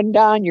coming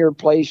down your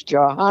place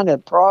to hunt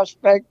at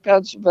Prospect,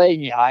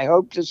 Pennsylvania. I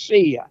hope to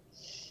see you.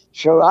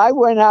 So I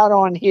went out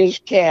on his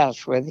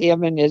cast with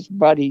him and his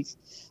buddies.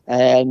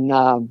 And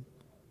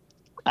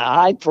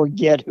I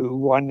forget who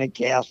won the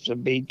cast, to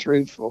be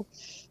truthful,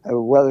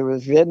 whether it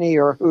was Vinny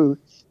or who.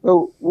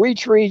 But we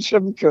treated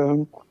some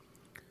coon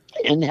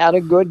and had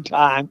a good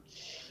time.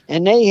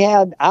 And they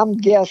had, I'm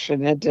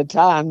guessing at the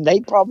time, they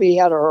probably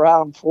had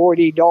around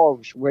 40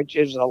 dogs, which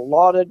is a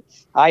lot of.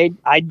 I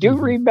do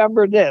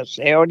remember this.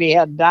 They only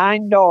had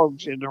 9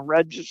 dogs in the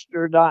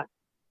registered hunt,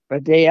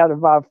 but they had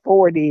about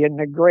 40 in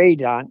the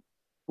grade hunt,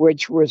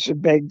 which was a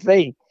big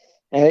thing.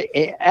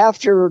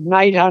 After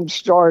night hunt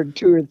started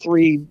 2 or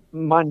 3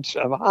 months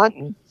of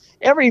hunting,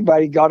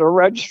 everybody got a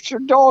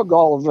registered dog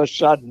all of a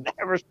sudden.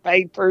 There was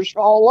papers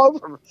all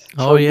over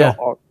for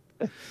dogs.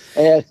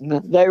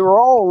 And they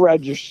were all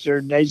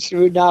registered. They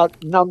soon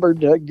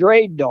outnumbered the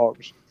grade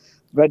dogs.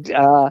 But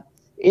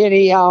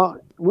anyhow,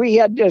 we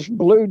had this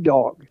blue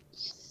dog.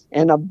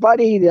 And a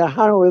buddy that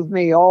hunted with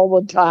me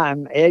all the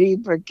time, Eddie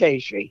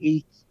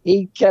Vacacia,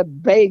 he kept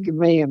begging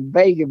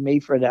me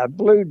for that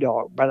blue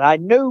dog. But I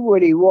knew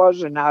what he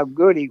was and how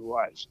good he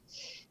was.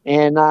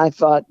 And I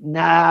thought,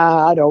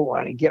 nah, I don't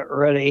want to get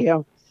rid of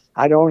him.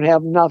 I don't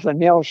have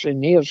nothing else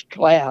in his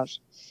class.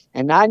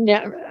 And I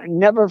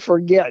never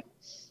forget,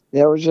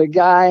 there was a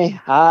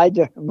guy,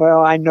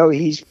 I know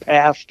he's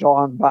passed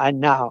on by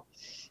now,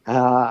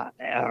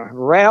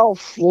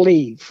 Ralph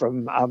Lee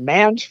from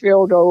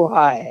Mansfield,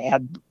 Ohio,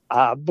 had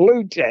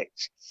blue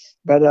ticks,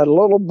 but a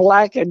little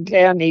black and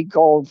tan he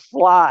called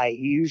Fly.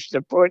 He used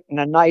to put in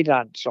the night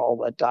hunts all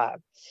the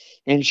time.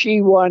 And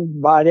she won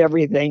about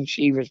everything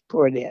she was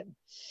put in.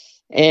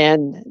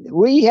 And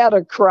we had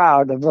a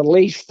crowd of at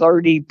least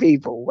 30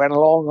 people went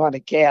along on a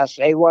cast.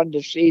 They wanted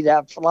to see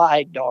that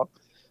Fly dog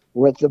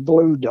with the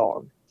blue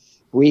dog.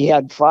 We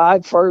had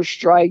 5 first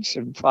strikes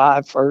and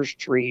 5 first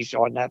trees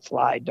on that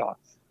Fly dog.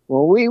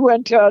 When we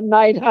went to a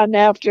night hunt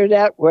after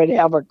that, we'd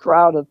have a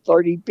crowd of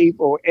 30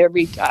 people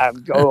every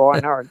time go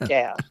on our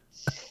cast.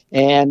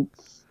 And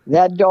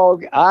that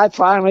dog, I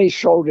finally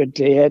sold it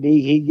to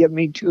Eddie. He gave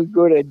me too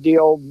good a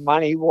deal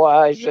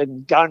money-wise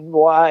and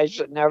gun-wise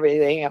and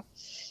everything else.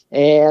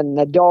 And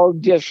the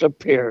dog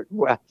disappeared.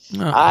 Well,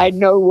 I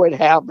know what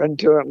happened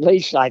to it. At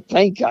least I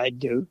think I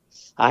do.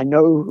 I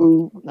know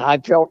who I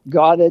felt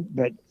got it,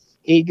 but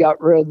he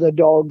got rid of the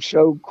dog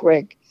so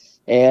quick.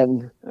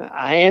 And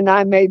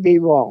I may be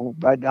wrong,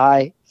 but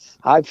I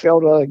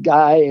felt a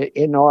guy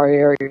in our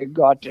area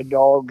got the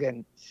dog,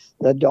 and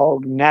the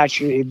dog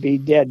naturally be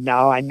dead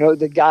now. I know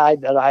the guy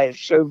that I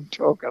assumed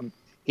took him,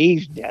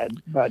 he's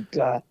dead. But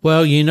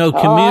well,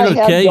 communication.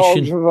 I had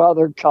dogs of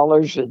other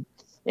colors,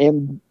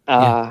 and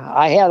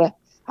I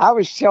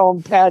was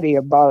telling Patty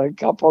about it a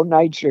couple of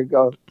nights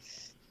ago.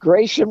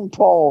 Grayson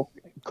Paul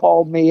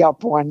called me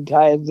up one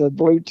time, the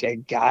blue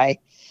tick guy.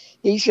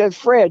 He said,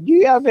 Fred, do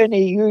you have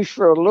any use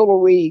for a little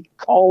wee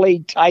collie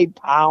type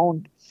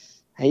hound?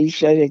 He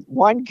said,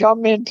 one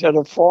come into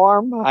the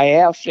farm. I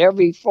asked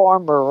every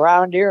farmer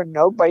around here.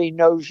 Nobody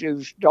knows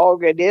whose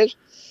dog it is.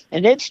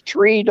 And it's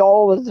treed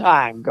all the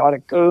time. Got a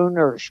coon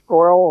or a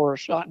squirrel or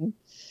something.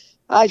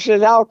 I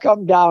said, I'll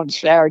come down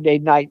Saturday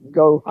night and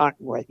go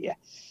hunting with you.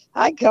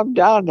 I come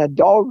down, the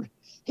dog,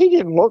 he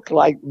didn't look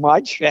like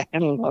much,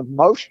 and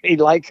mostly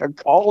like a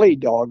collie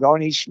dog,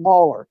 only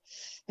smaller.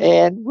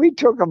 And we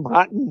took him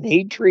hunting.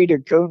 He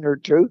treated a coon or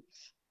 2.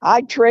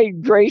 I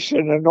traded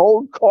Grayson an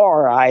old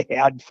car I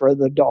had for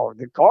the dog.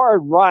 The car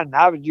had run.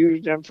 I was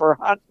using it for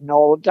hunting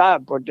all the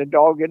time. Put the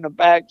dog in the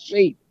back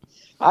seat.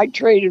 I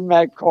traded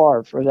that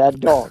car for that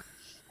dog.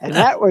 And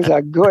that was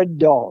a good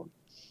dog.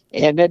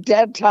 And at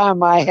that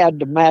time, I had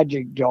the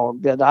magic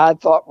dog that I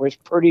thought was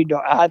pretty.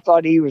 I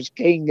thought he was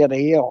king of the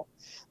hill.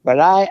 But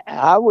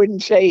I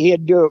wouldn't say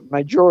he'd do it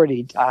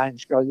majority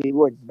times because he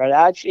wouldn't. But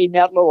I seen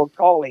that little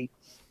collie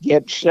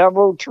get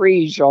several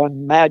trees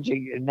on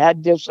magic, and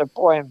that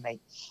disappointed me.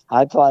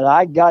 I thought,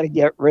 I got to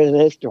get rid of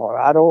this dog.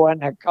 I don't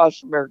want a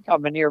customer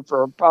coming here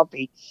for a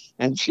puppy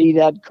and see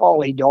that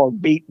collie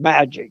dog beat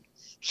magic.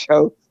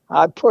 So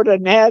I put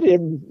an ad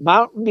in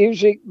Mountain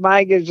Music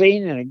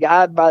Magazine, and a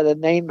guy by the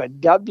name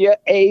of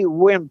W.A.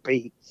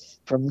 Wimpy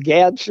from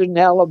Gadsden,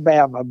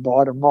 Alabama,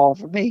 bought him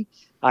off of me.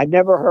 I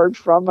never heard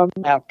from him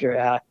after.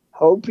 I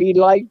hope he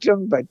liked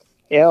him, but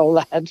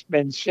hell, that's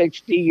been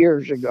 60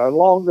 years ago,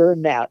 longer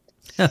than that.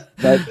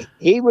 But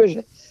he's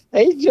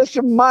just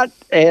a mutt,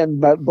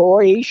 but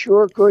boy, he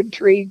sure could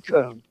treat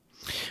coon.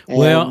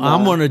 Well,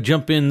 I'm going to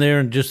jump in there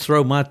and just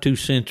throw my 2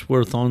 cents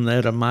worth on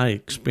that of my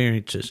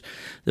experiences.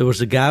 There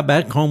was a guy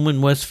back home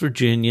in West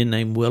Virginia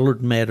named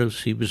Willard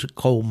Meadows. He was a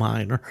coal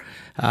miner.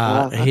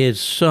 His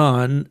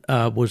son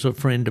was a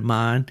friend of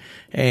mine,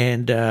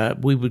 and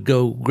we would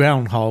go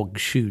groundhog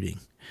shooting.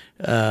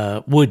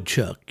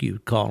 Woodchuck,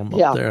 you'd call them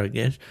up there, I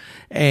guess.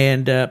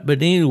 And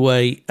but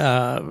anyway,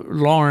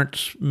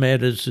 Lawrence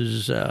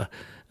Meadows'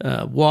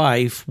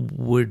 wife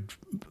would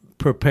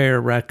prepare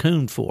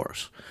raccoon for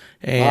us.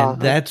 And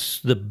that's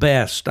the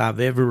best I've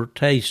ever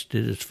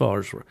tasted as far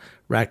as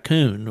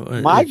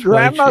raccoon. My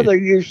grandmother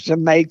used to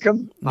make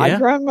them. My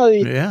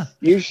grandmother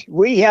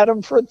we had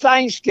them for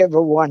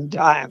Thanksgiving one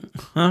time.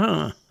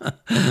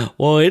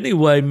 Well,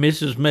 anyway,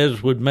 Mrs.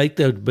 Meadows would make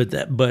those,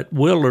 but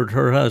Willard,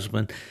 her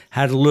husband,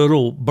 had a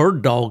little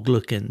bird dog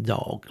looking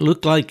dog.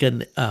 Looked like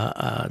an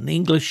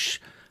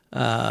English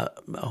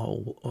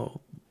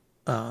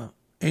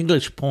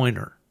English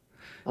pointer.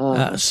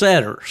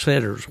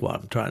 Setter's what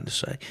I'm trying to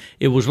say.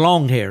 It was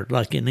long haired,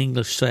 like an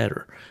English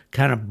setter,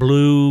 kind of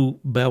blue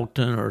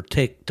belting or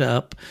ticked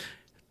up,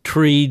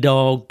 tree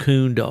dog,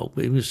 coon dog.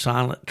 It was a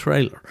silent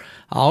trailer.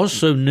 I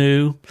also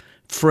knew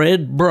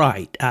Fred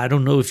Bright. I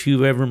don't know if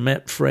you've ever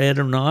met Fred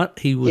or not.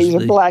 He's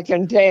a black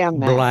and tan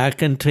man.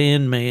 Black and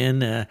tan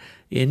man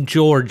in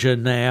Georgia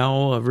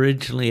now,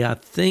 originally I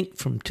think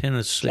from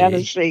Tennessee.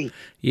 Tennessee.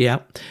 Yeah.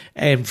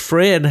 And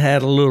Fred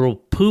had a little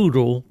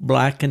poodle,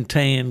 black and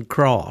tan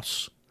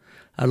cross,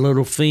 a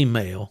little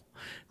female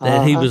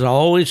that he was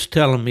always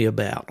telling me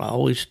about,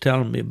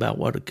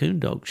 what a coon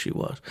dog she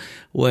was.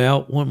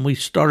 Well, when we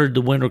started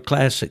the Winter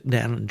Classic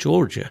down in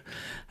Georgia,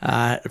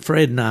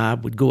 Fred and I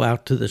would go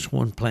out to this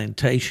one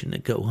plantation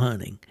and go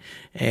hunting.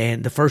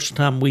 And the first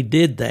time we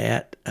did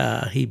that,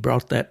 he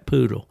brought that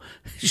poodle.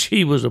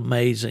 She was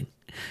amazing.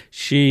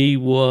 She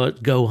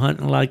would go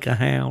hunting like a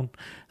hound,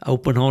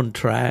 open on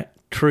track,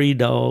 tree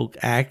dog,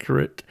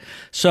 accurate.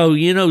 So,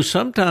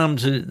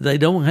 sometimes they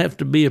don't have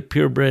to be a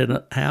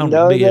purebred hound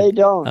to be a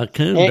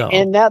coon dog.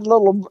 And that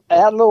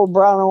little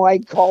brown and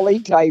white collie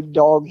type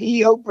dog,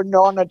 he opened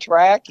on a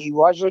track. He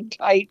wasn't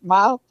tight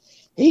mouth.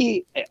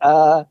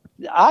 I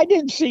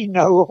didn't see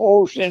no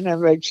holes in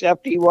him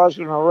except he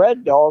wasn't a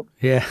red dog.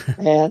 Yeah.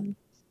 And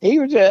he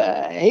was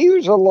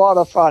a lot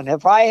of fun.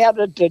 If I had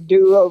it to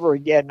do over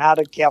again, I'd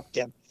have kept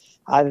him.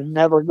 I'd have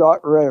never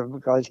got rid of him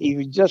because he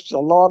was just a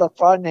lot of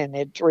fun and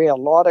he'd tree a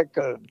lot of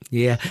coon.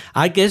 Yeah,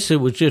 I guess it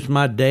was just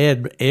my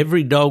dad.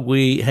 Every dog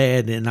we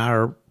had in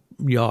our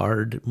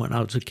yard when I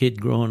was a kid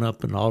growing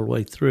up and all the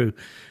way through,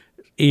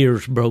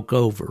 ears broke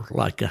over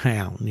like a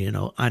hound.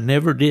 I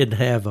never did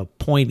have a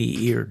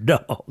pointy-eared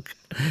dog.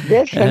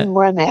 This one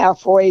went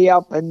halfway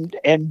up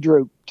and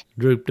drooped.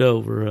 Drooped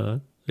over,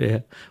 yeah.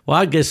 Well,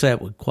 I guess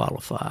that would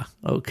qualify.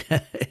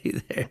 Okay.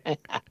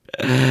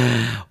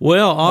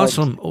 Well,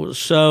 awesome.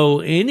 So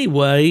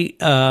anyway,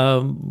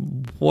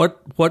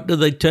 what do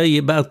they tell you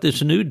about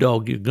this new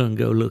dog you're going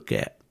to go look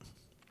at?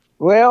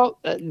 Well,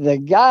 the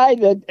guy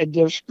that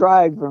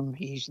described him,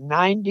 he's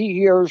 90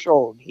 years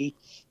old.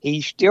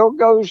 He still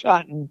goes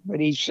hunting, but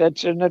he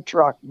sits in the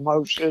truck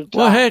most of the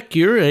time. Well, heck,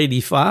 you're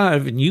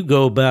 85 and you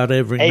go about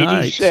every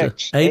night. So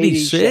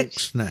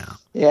 86 now.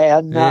 Yeah,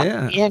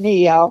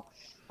 anyhow.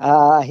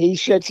 He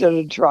sits in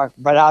a truck,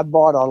 but I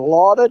bought a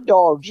lot of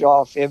dogs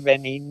off him,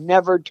 and he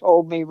never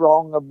told me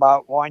wrong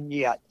about one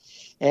yet.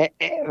 A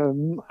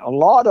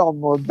lot of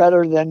them were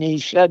better than he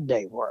said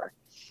they were.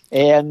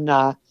 And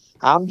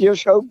I'm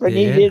just hoping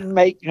he didn't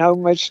make no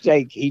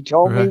mistake. He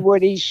told me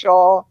what he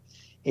saw.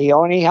 He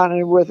only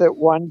hunted with it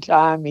one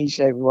time. He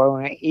said, well,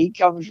 when he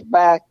comes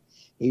back,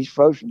 he's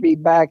supposed to be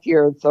back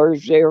here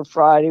Thursday or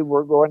Friday.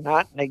 We're going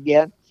hunting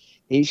again.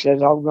 He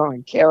says, I'm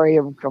going to carry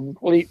him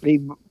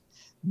completely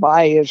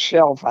by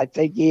himself. I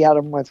think he had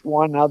him with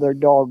one other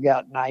dog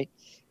that night.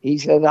 He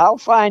said, I'll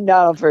find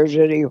out if there's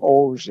any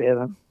holes in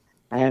him.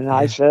 And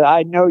I said,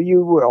 I know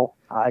you will.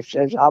 I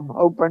says, I'm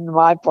hoping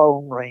my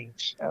phone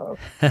rings. So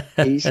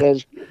he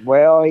says,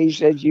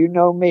 you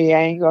know me. I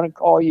ain't going to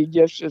call you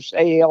just to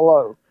say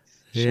hello.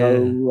 Yeah.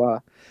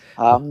 So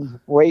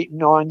I'm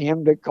waiting on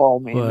him to call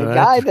me. Well, the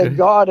guy that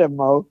got him,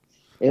 though,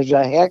 is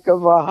a heck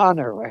of a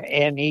hunter.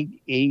 And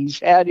he's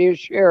had his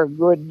share of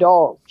good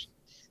dogs.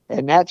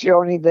 And that's the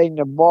only thing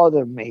that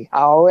bothered me.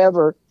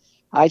 However,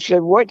 I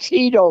said, what is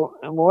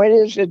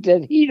it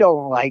that he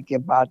don't like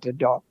about the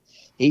dog?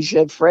 He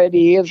said, Fred,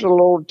 he is a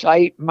little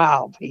tight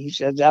mouth. He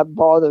said, that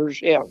bothers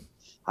him.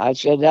 I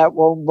said, that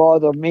won't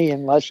bother me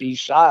unless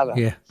he's silent.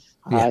 Yeah.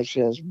 I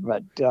says,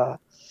 but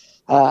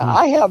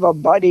I have a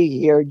buddy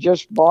here,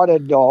 just bought a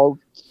dog,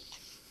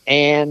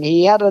 and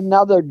he had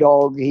another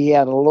dog. He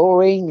had a little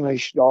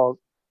English dog.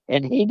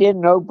 And he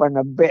didn't open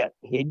a bit.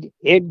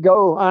 He'd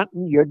go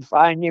hunting. You'd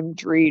find him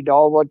treed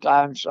all the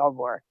time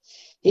somewhere.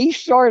 He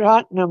started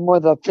hunting him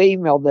with a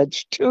female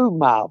that's too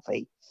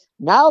mouthy.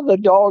 Now the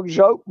dog's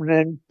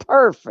opening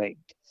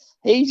perfect.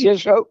 He's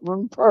just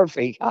opening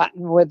perfect,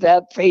 hunting with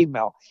that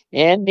female.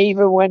 And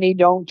even when he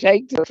don't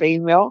take the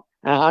female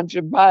and hunts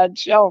it by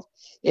itself,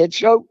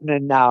 it's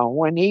opening now.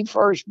 When he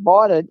first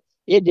bought it,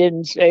 it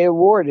didn't say a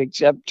word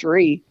except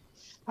tree.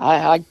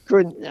 I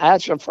couldn't.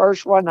 That's the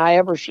first one I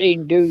ever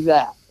seen do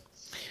that.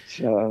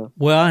 So,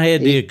 well, I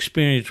had the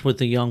experience with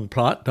a young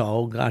plot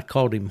dog. I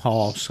called him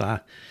Hoss.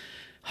 I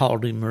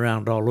hauled him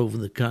around all over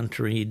the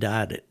country. He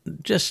died at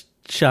just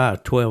shy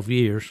of 12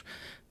 years.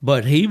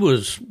 But he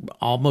was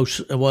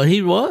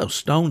he was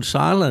stone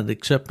silent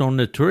except on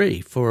the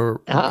tree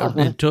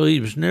until he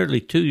was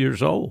nearly 2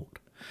 years old.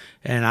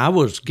 And I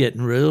was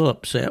getting real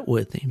upset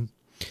with him.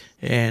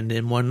 And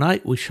then one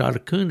night we shot a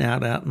coon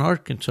out in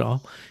Arkansas,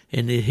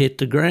 and it hit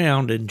the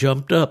ground and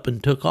jumped up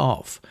and took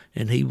off.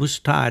 And he was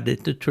tied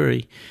at the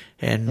tree.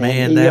 And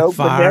man, that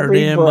fired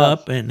him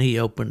up, and he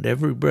opened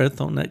every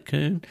breath on that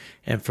coon.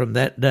 And from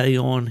that day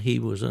on, he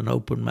was an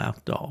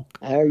open-mouthed dog.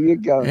 There you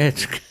go.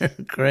 It's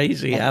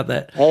crazy how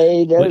that...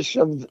 Hey, there's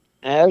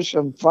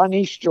some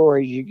funny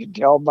stories you can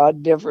tell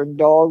about different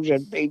dogs,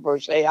 and people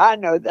say, I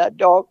know that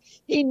dog.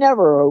 He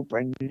never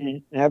opened.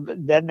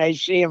 Then they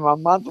see him a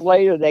month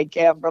later, they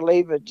can't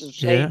believe it's the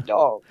same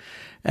dog.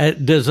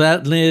 Does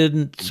that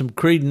lend some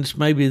credence,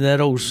 maybe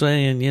that old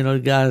saying,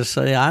 guys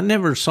say, I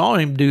never saw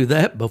him do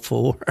that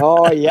before.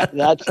 Oh, yeah,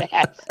 that's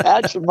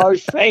the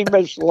most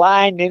famous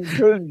line in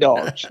coon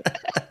dogs.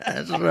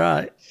 That's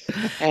right.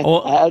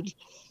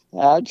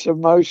 That's the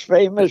most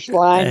famous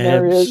line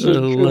there is in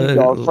coon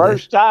dogs.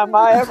 First time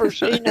I ever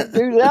seen him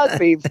do that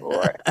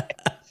before.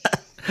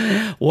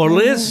 Well,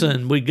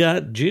 listen, we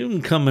got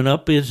June coming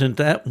up. Isn't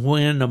that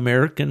when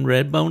American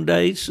Redbone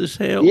Days is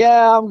held?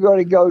 Yeah, I'm going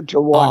to go to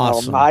one of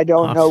Awesome. them. I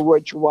don't know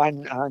which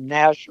one,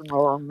 national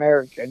or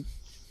American.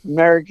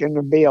 American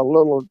would be a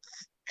little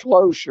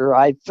closer,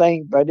 I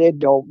think, but it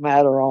don't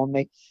matter on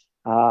me.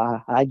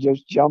 I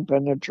just jump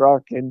in the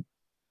truck and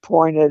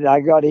point it.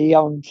 I got a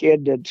young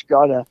kid that's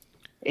got a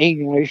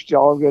English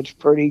dog that's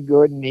pretty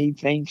good, and he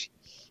thinks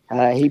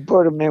he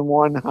put him in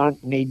one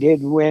hunt, and he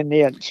did win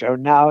it. So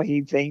now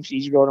he thinks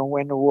he's going to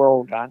win the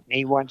world hunt, and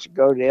he wants to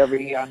go to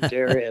every hunt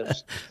there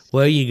is.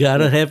 Well, you got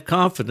to have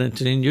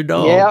confidence in your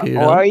dog.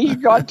 Yeah, well, you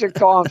got the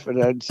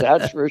confidence,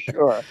 that's for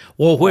sure.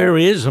 Well, where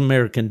is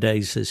American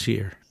Days this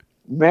year?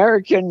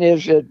 American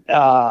is at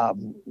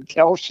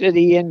Kell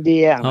City,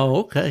 Indiana. Oh,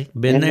 okay.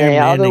 Been and there the many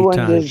other one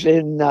times. is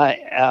in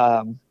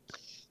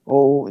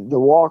the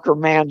Walker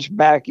Man's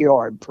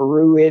backyard,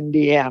 Peru,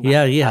 Indiana.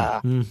 Yeah.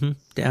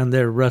 Down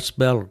there, Rust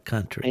Belt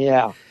country.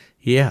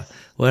 Yeah.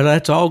 Well,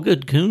 that's all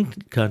good coon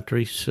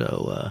country,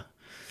 so...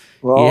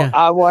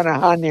 I want to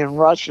hunt in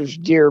Russ's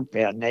deer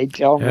pen. They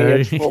tell me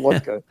it's full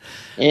of coon.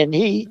 And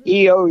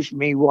he owes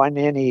me one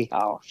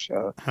anyhow.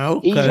 So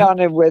okay. he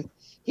hunted with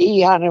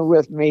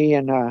me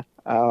in a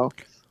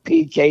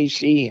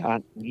PKC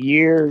hunt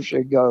years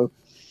ago.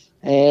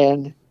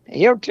 And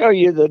he'll tell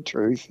you the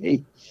truth.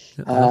 He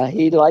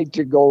liked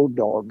the gold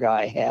dog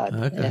I had.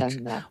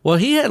 And, well,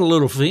 he had a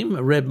little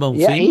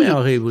Redbone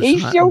female he was He's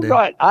still hunting.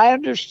 got, I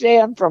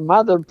understand from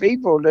other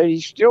people that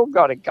he's still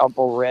got a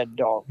couple red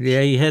dogs.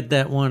 Yeah, he had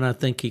that one, I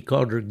think he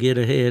called her Get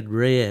Ahead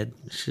Red.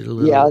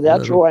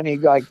 That's when he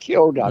got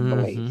killed, I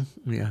believe.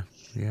 Yeah.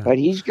 But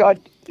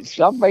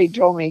somebody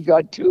told me he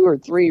got 2 or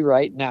 3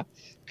 right now.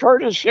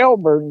 Curtis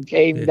Hilburn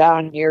came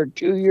down here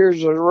 2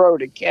 years in a row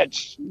to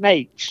catch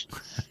snakes.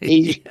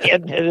 He's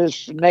into the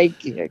snake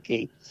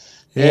kicking.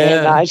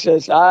 And I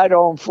says, I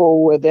don't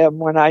fool with them.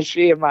 When I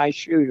see him, I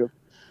shoot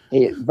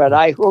him. But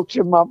I hooked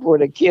him up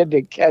with a kid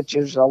that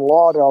catches a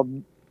lot of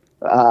them.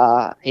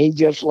 He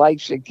just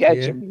likes to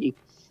catch them.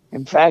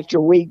 In fact,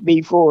 a week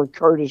before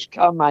Curtis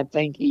come, I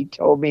think he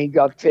told me he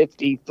got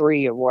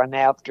 53 in one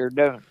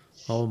afternoon.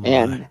 Oh, my.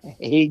 And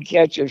he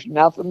catches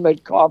nothing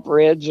but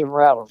copperheads and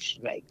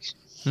rattlesnakes.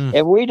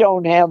 And we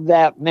don't have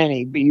that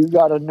many, but you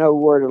got to know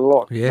where to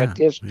look. But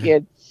this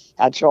kid...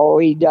 That's all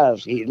he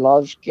does. He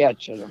loves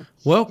catching them.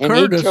 Well, and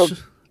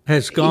Curtis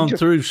has gone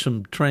through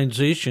some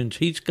transitions.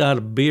 He's got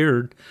a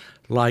beard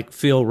like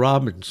Phil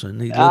Robinson.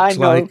 He looks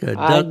like a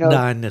Duck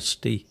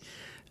Dynasty.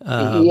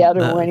 He had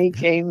it when he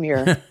came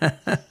here.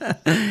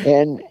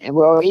 and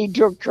he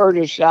took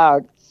Curtis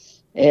out.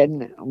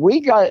 And we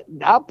got,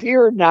 up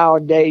here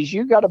nowadays,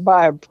 you got to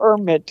buy a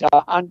permit to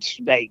hunt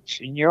snakes.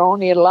 And you're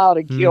only allowed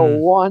to kill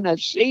one a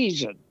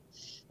season.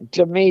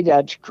 To me,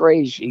 that's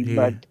crazy.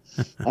 But...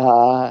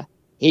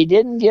 he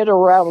didn't get a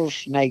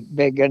rattlesnake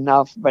big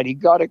enough, but he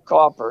got a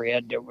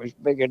copperhead that was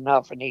big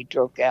enough, and he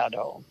took that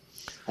home.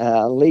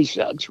 At least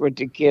that's what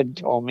the kid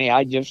told me.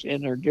 I just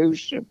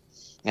introduced him,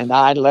 and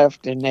I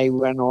left, and they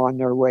went on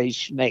their way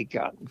snake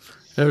hunting.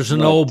 There's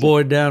an old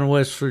boy down in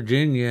West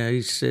Virginia.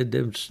 He said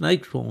them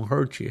snakes won't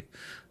hurt you,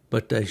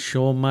 but they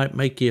sure might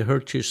make you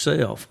hurt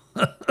yourself.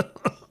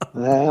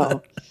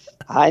 Well,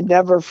 I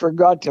never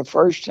forgot the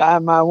first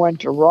time I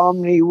went to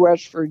Romney,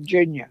 West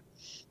Virginia.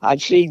 I'd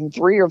seen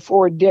 3 or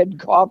 4 dead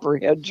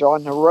copperheads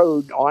on the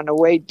road on the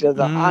way to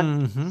the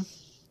hunt.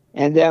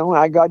 And then when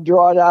I got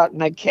drawn out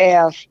in a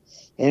cast,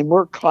 and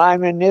we're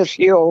climbing this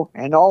hill,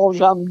 and all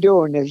I'm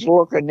doing is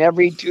looking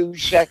every 2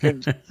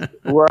 seconds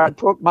where I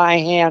put my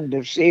hand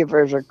to see if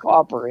there's a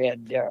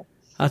copperhead there.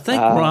 I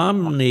think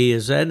Romney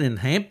is that in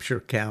Hampshire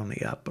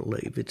County, I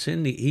believe. It's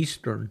in the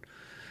eastern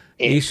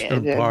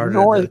part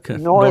of the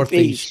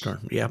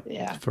northeastern.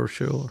 Yeah, for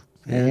sure.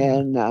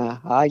 And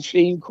I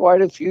seen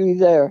quite a few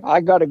there.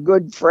 I got a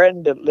good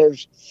friend that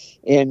lives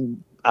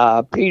in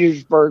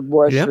Petersburg,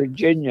 West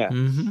Virginia,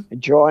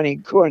 Johnny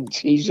Kuntz.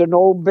 He's an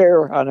old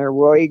bear hunter.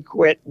 Well, he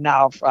quit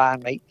now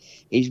finally.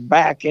 He's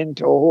back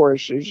into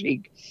horses.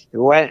 He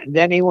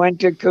went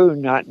to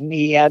coon hunting.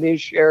 He had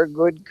his share of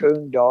good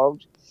coon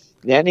dogs.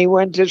 Then he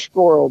went to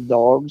squirrel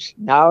dogs.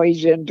 Now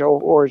he's into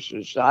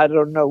horses. I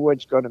don't know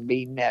what's going to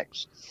be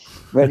next.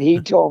 But he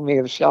told me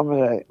of some of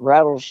the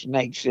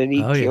rattlesnakes that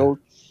he Oh, yeah. killed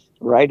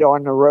right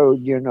on the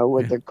road,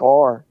 with the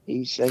car.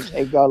 He says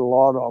they got a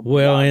lot of them.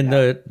 Well, down in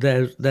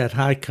there. that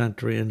high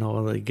country and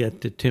all, they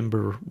get the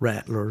timber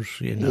rattlers,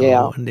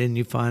 Yeah. and then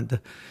you find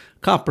the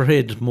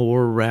copperheads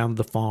more around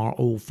the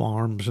old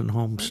farms and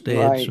homesteads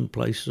Right. and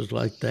places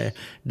like that.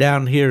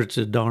 Down here, it's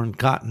the darn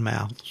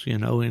cottonmouths,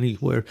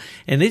 anywhere.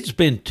 And it's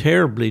been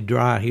terribly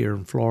dry here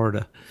in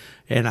Florida,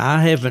 and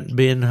I haven't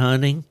been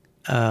hunting.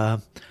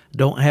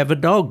 Don't have a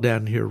dog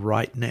down here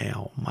right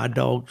now. My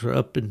dogs are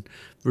up in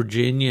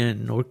Virginia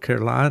and North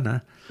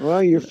Carolina.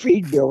 Well, your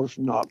feed bill's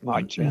not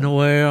much. Huh?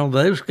 Well,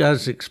 those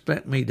guys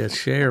expect me to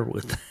share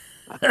with them.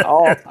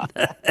 Oh,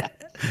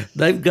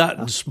 They've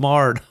gotten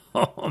smart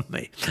on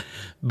me.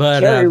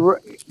 But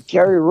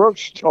Kerry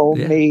Rooks told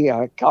yeah. me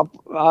a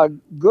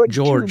good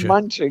Georgia. 2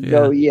 months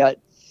ago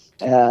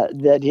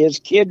that his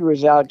kid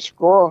was out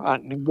squirrel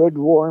hunting a good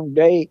warm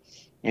day,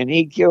 and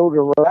he killed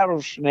a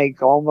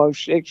rattlesnake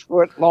almost 6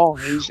 foot long.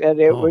 He said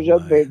it was a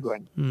big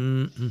one.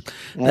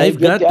 They've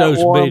got that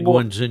those warm big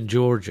ones in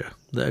Georgia.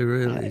 They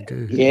really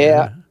do.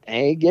 Yeah,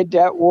 they get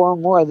that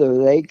warm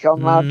weather. They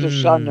come out to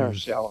sun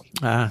themselves.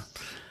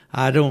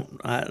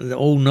 The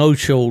old no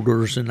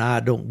shoulders and I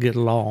don't get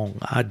along.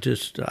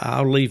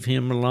 I'll leave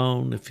him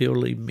alone if he'll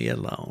leave me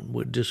alone.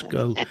 We'll just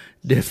go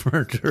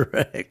different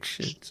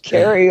directions.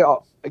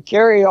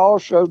 Kerry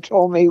also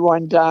told me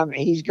one time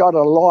he's got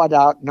a lot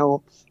out in the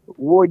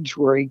woods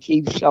where he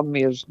keeps some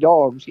of his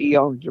dogs. He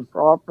owns the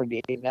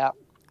property now.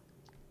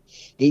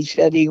 He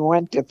said he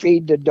went to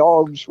feed the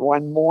dogs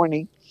one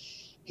morning.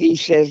 He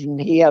says,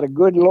 and he had a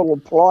good little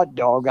plot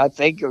dog. I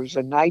think it was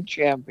a night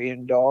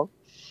champion dog.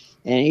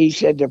 And he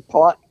said the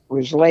plot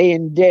was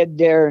laying dead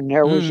there, and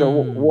there was a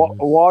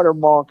water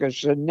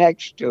moccasin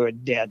next to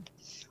it dead.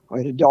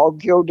 Well, the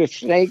dog killed the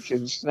snake,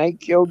 and the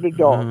snake killed the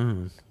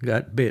dog.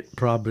 Got bit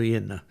probably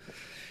in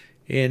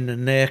the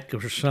neck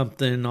or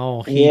something,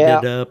 all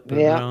heated up.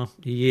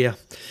 Yeah.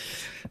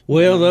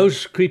 Well,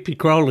 those creepy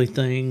crawly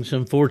things,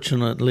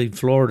 unfortunately,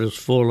 Florida's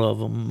full of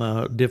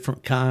them,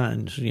 different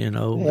kinds,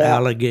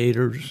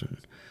 alligators. And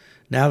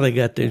now they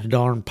got these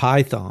darn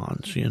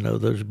pythons,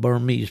 those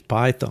Burmese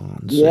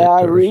pythons. Yeah,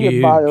 I read huge.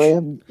 about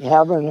him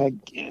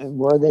having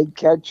where they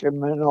catch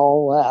them and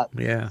all that.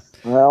 Yeah.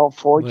 Well,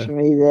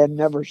 fortunately, they'd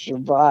never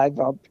survive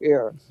up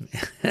here.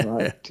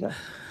 But,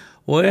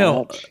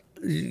 well,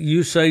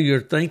 you say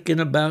you're thinking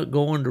about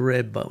going to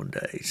Redbone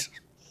days.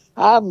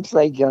 I'm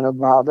thinking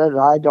about it.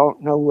 I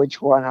don't know which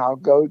one I'll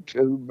go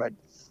to, but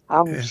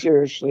I'm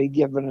seriously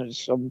giving it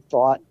some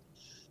thought.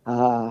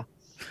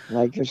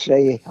 Like I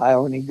say, I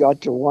only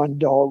got to one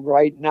dog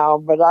right now,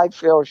 but I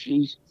feel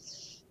she's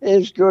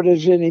as good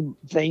as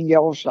anything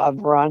else I've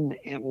run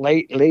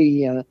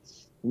lately.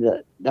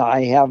 That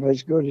I have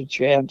as good a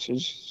chance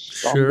as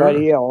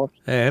somebody else.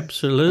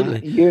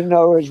 Absolutely. You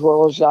know as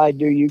well as I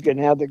do, you can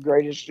have the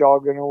greatest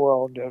dog in the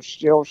world. There's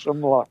still some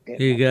luck in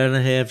it. You got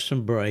to have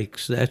some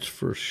breaks, that's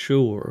for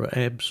sure.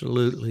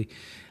 Absolutely.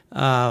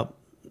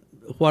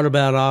 What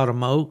about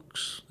Autumn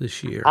Oaks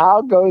this year?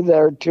 I'll go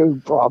there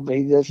too,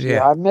 probably this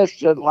year. I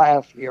missed it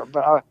last year,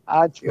 but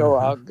I feel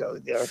I'll go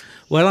there.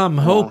 Well, I'm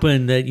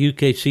hoping that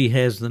UKC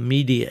has the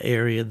media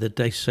area that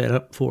they set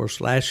up for us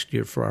last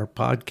year for our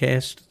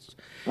podcasts.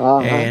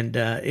 And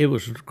it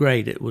was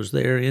great. It was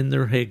there in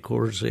their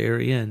headquarters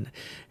area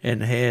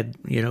and had,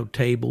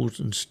 tables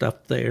and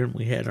stuff there. And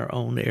we had our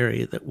own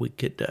area that we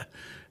could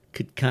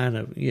kind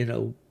of,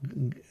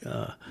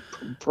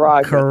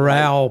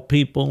 corral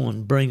people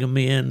and bring them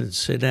in and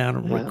sit down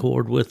and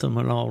record with them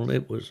and all.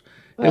 It was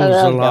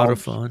a lot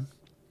of fun.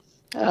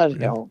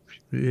 That helps.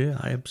 Yeah,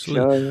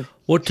 absolutely. So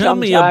Well, tell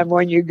me. Sometime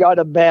when you got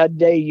a bad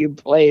day, you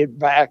play it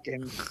back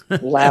and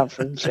laugh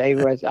and say,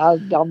 "Was I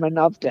dumb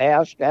enough to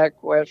ask that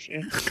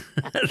question?"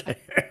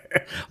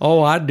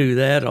 Oh, I do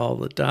that all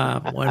the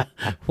time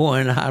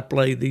when I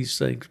play these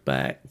things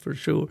back, for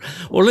sure.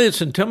 Well,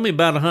 listen, tell me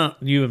about a hunt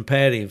you and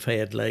Patty have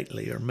had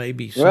lately, or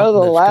maybe something. Well,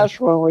 the last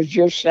one was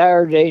just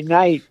Saturday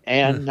night,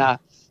 and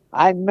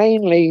I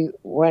mainly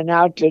went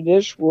out to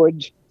this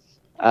woods.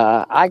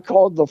 I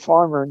called the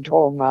farmer and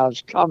told him I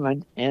was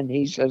coming, and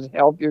he says,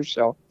 "Help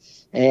yourself."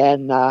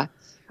 And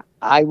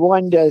I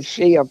wanted to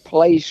see a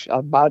place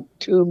about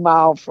 2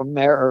 miles from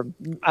there, or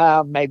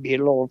maybe a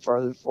little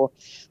further.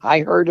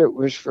 I heard it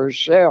was for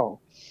sale.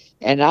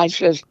 And I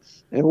says,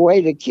 the way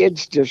the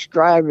kid's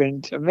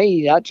describing to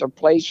me, that's a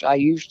place I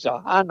used to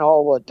hunt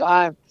all the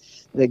time.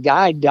 The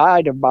guy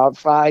died about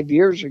 5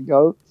 years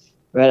ago,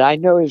 but I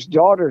know his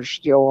daughter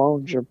still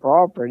owns the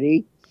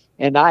property.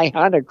 And I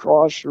hunt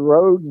across the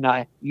road, and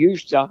I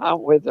used to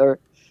hunt with her,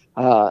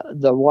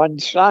 the one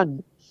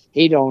son.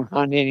 He don't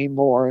hunt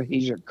anymore.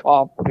 He's a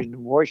cop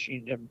in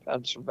Washington,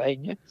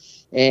 Pennsylvania.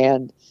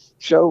 And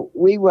so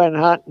we went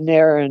hunting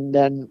there, and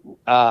then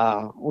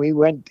we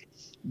went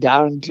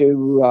down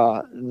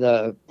to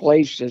the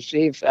place to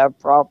see if that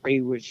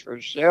property was for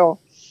sale.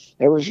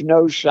 There was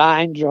no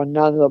signs on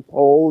none of the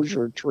poles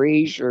or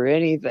trees or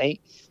anything,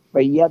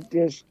 but yet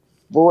this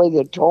boy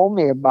that told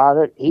me about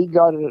it, he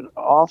got it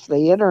off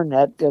the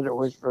internet that it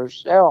was for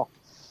sale.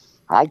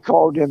 I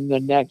called him the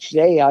next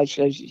day. I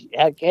said,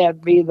 that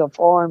can't be the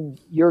farm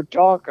you're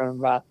talking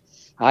about.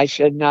 I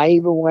said, and I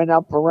even went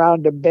up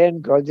around the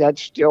bend because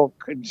that's still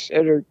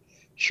considered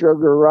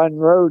Sugar Run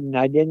Road, and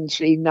I didn't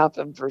see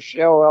nothing for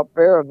sale up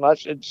there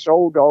unless it's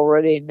sold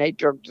already and they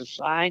took the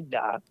sign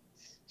down.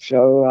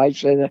 So I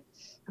said,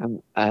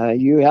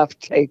 you have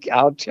to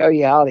I'll tell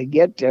you how to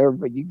get there,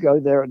 but you go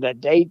there in the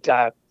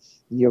daytime,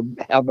 you'll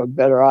have a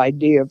better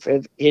idea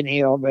if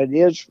any of it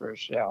is for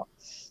sale.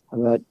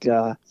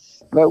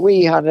 But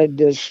we hunted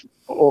this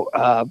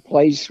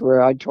place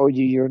where I told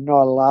you you're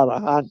not allowed to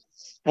hunt,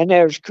 and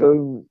there's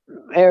coon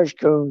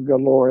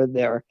galore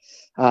there.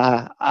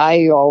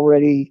 I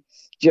already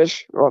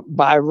just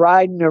by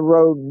riding the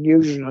road and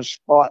using a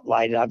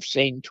spotlight, I've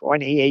seen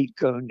 28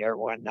 coon there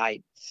one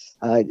night.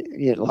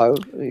 You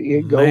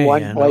go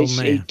one place,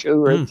 see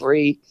 2 or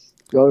 3,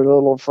 go a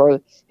little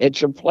further.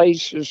 It's a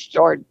place to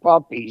start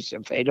puppies.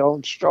 If they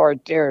don't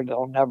start there,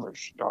 they'll never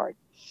start.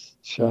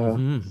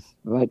 So,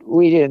 but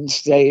we didn't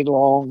stay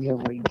long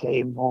and we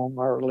came home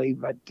early.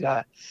 But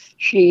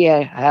she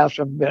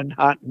hasn't been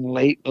hunting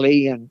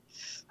lately, and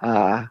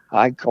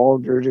I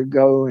called her to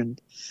go. And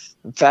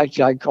in fact,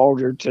 I called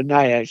her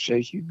tonight. I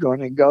said, "You going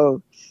to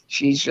go?"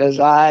 She says,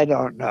 "I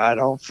don't know. I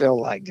don't feel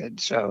like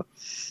it." So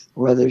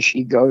whether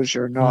she goes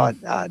or not,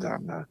 I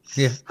don't know.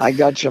 Yeah. I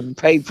got some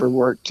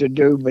paperwork to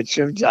do, but as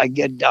soon as I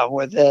get done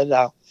with it,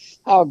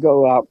 I'll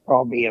go out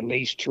probably at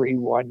least tree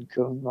one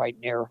coon right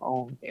near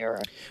home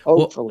here.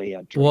 Hopefully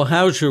a tree. Well,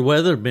 how's your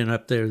weather been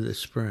up there this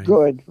spring?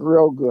 Good,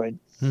 real good.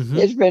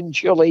 It's been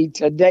chilly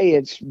today.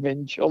 It's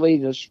been chilly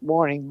this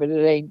morning, but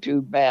it ain't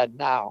too bad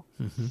now.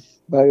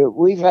 But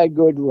we've had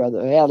good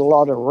weather. We had a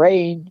lot of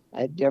rain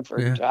at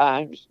different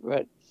times,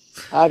 but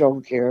I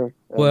don't care.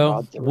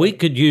 Well, we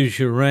could use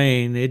your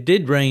rain. It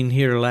did rain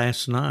here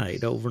last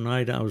night.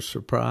 Overnight, I was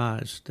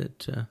surprised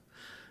that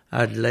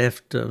I'd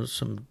left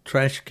some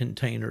trash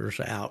containers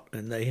out,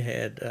 and they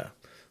had,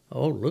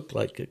 looked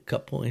like a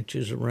couple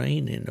inches of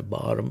rain in the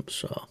bottom.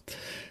 So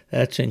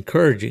that's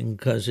encouraging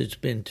because it's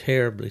been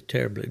terribly,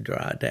 terribly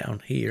dry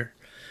down here.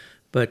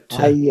 But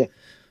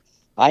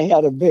I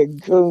had a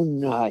big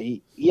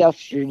coon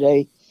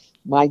yesterday.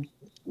 My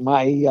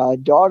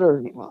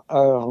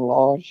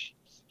daughter-in-law,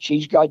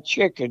 she's got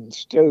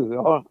chickens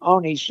too,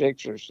 only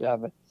 6 or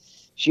 7.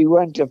 She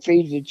went to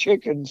feed the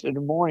chickens in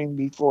the morning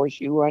before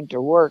she went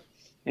to work,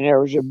 and there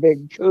was a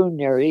big coon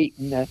there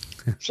eating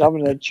some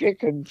of the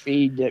chicken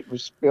feed that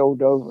was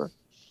spilled over.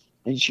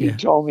 And she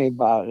told me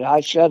about it.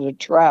 I set a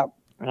trap,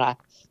 and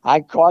I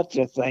caught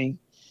the thing,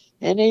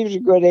 and he was a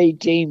good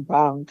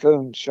 18-pound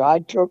coon. So I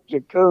took the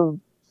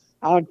coon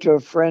out to a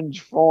friend's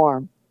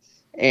farm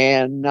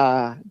and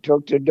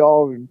took the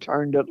dog and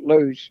turned it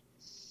loose.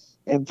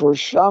 And for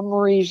some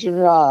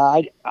reason,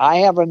 I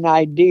have an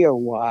idea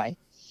why.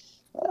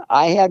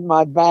 I had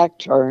my back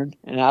turned,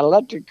 and I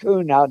let the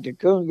coon out. The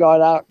coon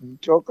got out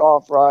and took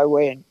off right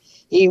away, and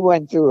he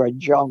went through a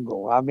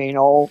jungle. I mean,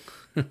 all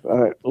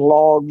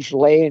logs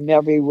laying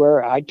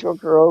everywhere. I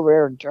took her over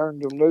there and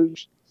turned her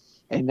loose,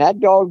 and that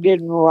dog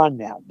didn't run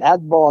now.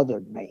 That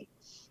bothered me.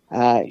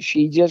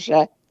 She just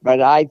had,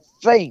 but I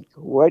think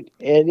what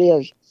it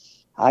is,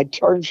 I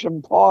turned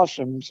some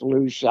possums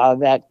loose out of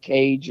that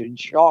cage and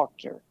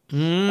shocked her.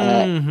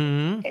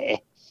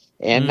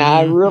 And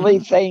I really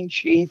think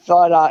she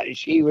thought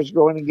she was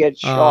going to get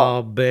shot.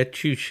 I'll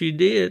bet you she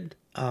did.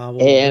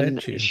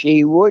 Bet you.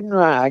 She wouldn't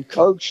run. I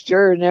coaxed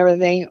her and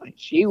everything.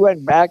 She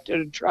went back to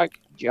the truck,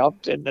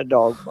 jumped in the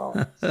dog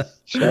bone.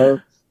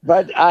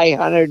 But I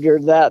hunted her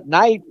that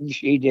night, and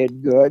she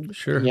did good.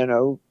 Sure. You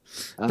know.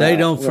 They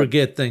don't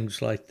forget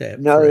things like that.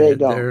 No, Fred. they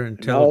don't. They're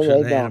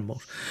intelligent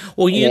animals.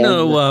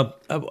 Well,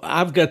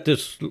 I've got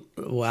this.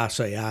 Well,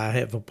 I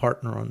have a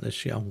partner on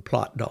this young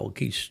plot dog.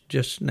 He's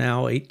just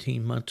now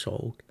 18 months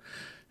old.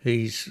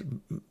 He's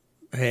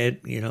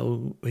had,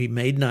 he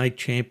made night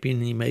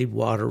champion. He made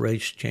water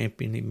race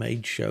champion. He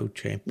made show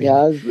champion. Yeah,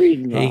 I was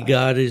reading that. He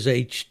got his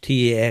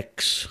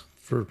HTX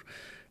for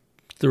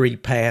 3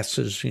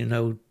 passes,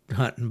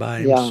 hunting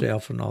by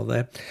himself and all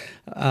that.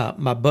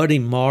 My buddy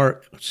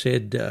Mark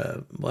said,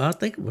 I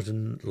think it was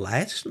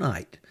last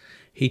night,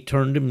 he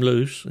turned him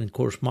loose. And, of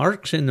course,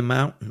 Mark's in the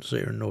mountains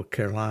there in North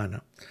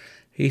Carolina.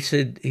 He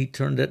said he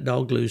turned that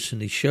dog loose,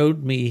 and he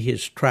showed me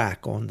his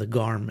track on the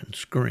Garmin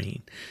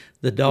screen.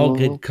 The dog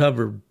had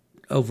covered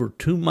over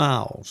 2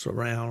 miles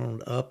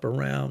up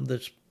around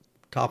this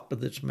top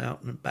of this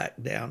mountain and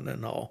back down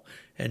and all,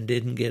 and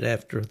didn't get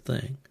after a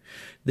thing.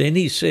 Then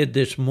he said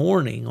this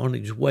morning on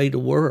his way to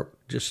work,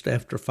 just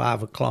after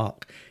 5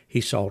 o'clock,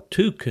 he saw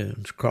 2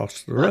 coons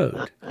cross the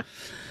road.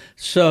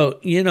 So,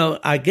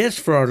 I guess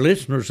for our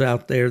listeners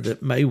out there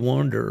that may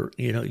wonder,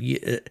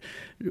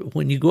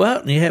 when you go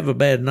out and you have a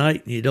bad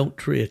night and you don't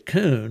tree a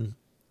coon,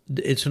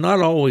 it's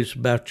not always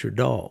about your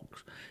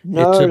dogs.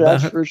 No,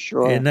 that's for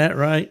sure. Isn't that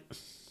right?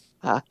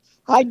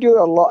 I do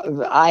a lot.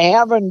 I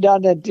haven't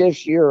done it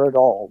this year at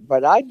all,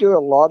 but I do a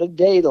lot of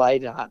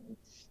daylight hunting.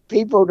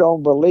 People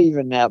don't believe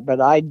in that,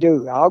 but I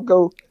do. I'll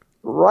go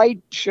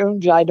right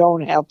soon as I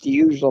don't have to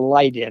use the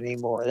light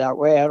anymore. That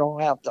way I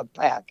don't have to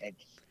pack it,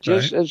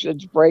 just as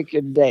it's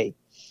breaking day.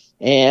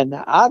 And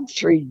I've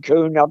treated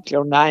coon up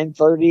till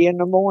 9:30 in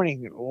the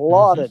morning a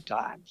lot of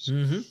times.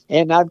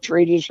 And I've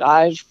treated as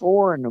high as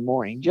 4 in the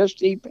morning. Just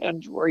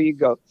depends where you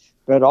go.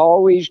 But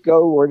always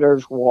go where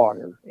there's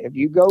water. If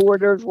you go where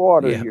there's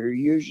water, you're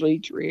usually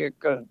tree a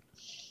coon.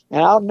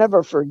 And I'll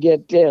never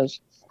forget this.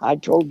 I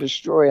told the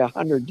story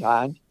 100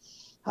 times.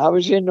 I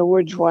was in the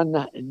woods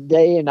one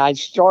day and I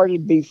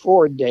started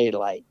before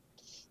daylight.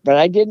 But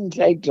I didn't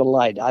take the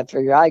light. I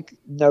figured I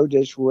know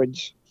this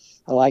woods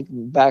like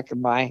the back of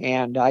my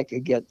hand. I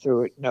could get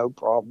through it, no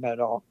problem at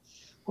all.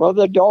 Well,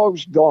 the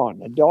dog's gone.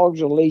 The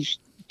dog's at least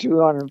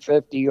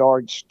 250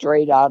 yards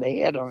straight out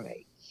ahead of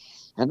me.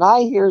 And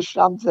I hear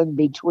something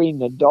between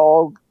the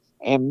dog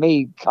and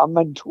me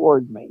coming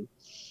toward me.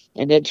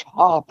 And it's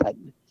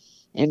hopping.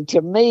 And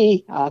to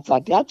me, I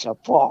thought, that's a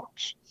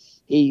fox.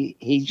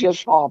 He's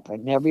just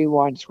hopping every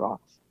once in a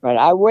while. But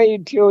I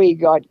waited till he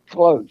got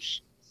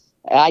close.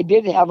 I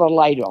did have a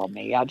light on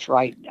me. That's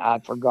right. I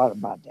forgot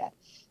about that.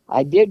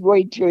 I did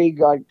wait till he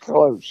got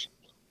close.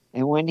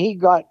 And when he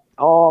got,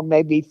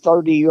 maybe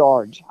 30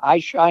 yards, I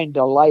shined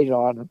a light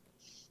on him.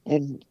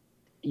 And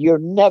you'll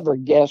never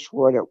guess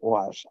what it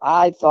was.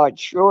 I thought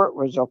sure it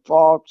was a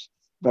fox,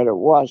 but it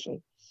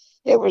wasn't.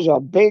 It was a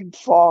big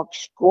fox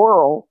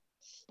squirrel,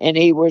 and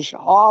he was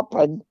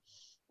hopping,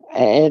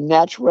 and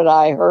that's what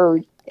I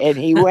heard. And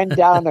he went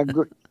down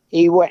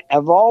he went,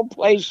 of all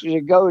places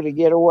to go to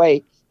get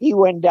away, he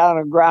went down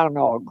a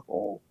groundhog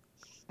hole.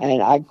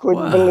 And I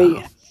couldn't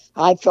believe.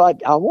 I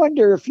thought, I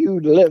wonder if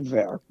you'd live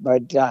there.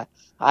 But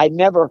I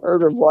never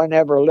heard of one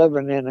ever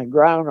living in a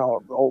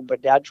groundhog hole,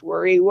 but that's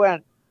where he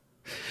went.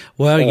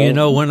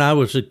 Well, when I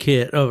was a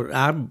kid,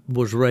 I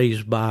was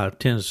raised by a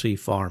Tennessee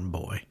farm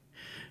boy.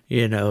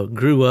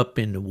 Grew up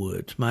in the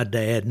woods. My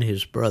dad and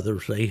his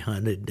brothers, they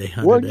hunted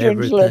Where'd you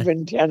everything. live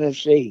in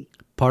Tennessee?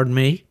 Pardon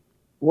me?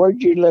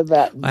 Where'd you live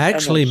at in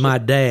Actually,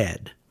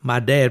 Tennessee? my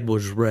dad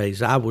was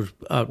raised. I was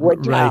what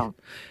raised town?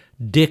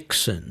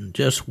 Dixon,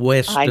 just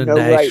west of Nashville. I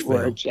know right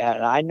where it's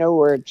at. I know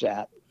where it's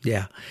at.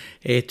 Yeah,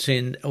 it's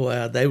in.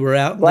 Well, they were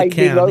out in right the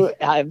county.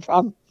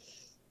 Below,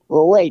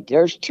 well, wait.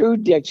 There's two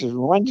Dixons.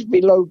 One's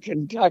below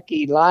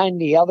Kentucky line.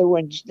 The other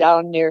one's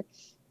down near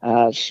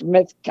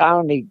Smith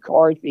County,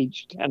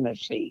 Carthage,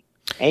 Tennessee.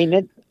 Ain't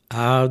it?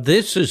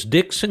 This is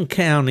Dixon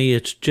County.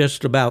 It's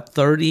just about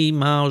 30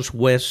 miles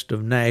west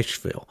of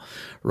Nashville,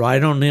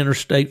 right on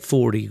Interstate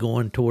 40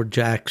 going toward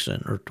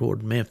Jackson or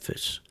toward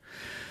Memphis.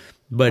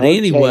 But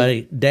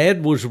anyway,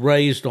 Dad was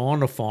raised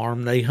on a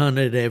farm. They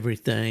hunted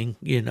everything,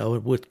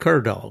 with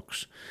cur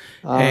dogs.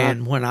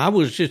 And when I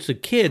was just a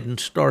kid and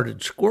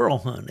started squirrel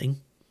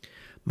hunting,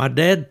 my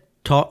dad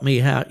taught me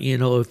how,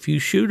 if you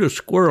shoot a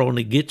squirrel and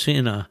it gets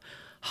in a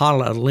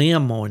hollow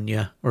limb on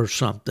you or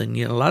something,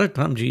 a lot of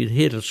times you'd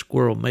hit a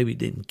squirrel, maybe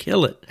didn't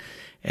kill it,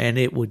 and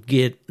it would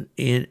get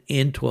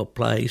into a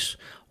place,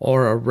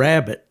 or a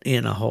rabbit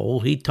in a hole.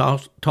 He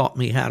taught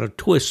me how to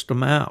twist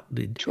them out.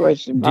 Did you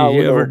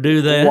ever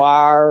do that?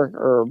 Wire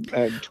or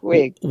a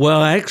twig?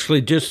 Well,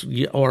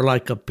 actually, or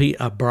like a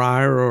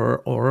briar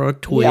or a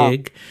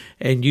twig,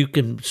 and you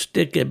can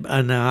stick it.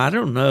 Now, I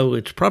don't know.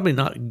 It's probably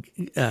not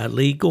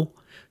legal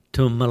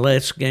to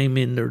molest game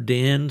in their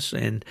dens,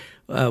 and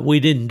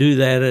we didn't do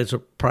that as a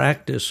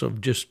practice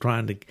of just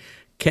trying to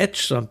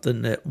catch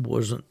something that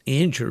wasn't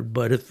injured.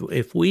 But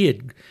if we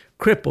had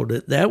crippled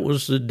it, that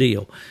was the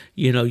deal.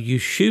 You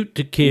shoot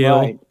to kill,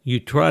 right. You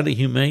try to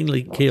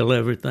humanely kill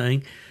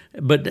everything,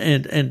 but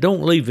and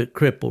don't leave it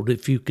crippled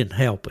if you can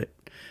help it.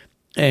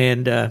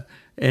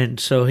 And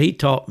so he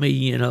taught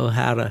me,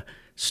 how to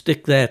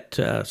stick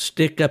that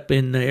stick up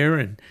in there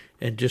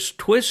and just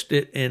twist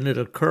it, and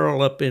it'll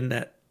curl up in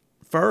that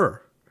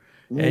fur,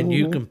 and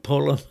you can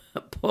pull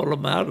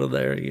them out of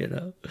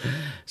there,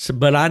 So,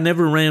 but I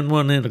never ran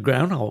one in a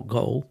groundhog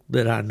hole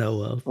that I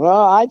know of.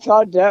 Well, I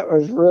thought that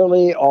was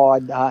really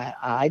odd.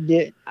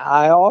 I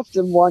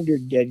often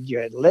wondered, did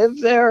you live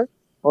there,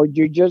 or did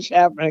you just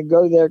happen to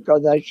go there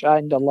because I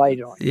shined a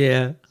light on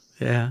you?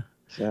 Yeah.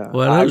 So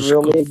well, those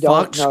really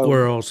fox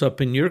squirrels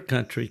up in your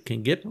country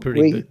can get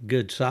pretty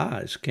good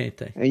size, can't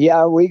they?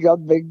 Yeah, we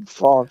got big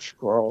fox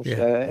squirrels,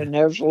 and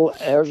there's a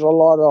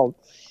lot of them.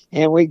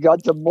 And we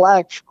got the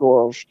black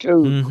squirrels,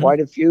 too, quite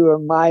a few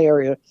in my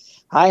area.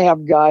 I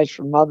have guys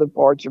from other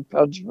parts of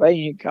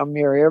Pennsylvania come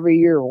here every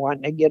year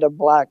wanting to get a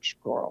black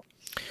squirrel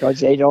because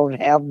they don't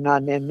have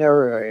none in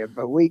their area.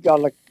 But we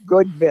got a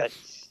good bit,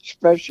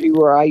 especially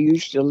where I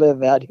used to live.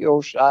 That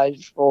hillside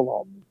is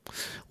full of them.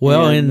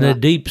 Well, in the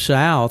deep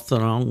south,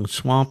 along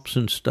swamps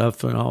and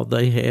stuff and all,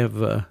 they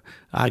have,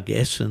 I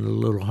guess, in the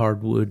little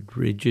hardwood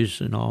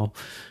ridges and all,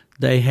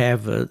 they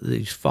have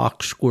these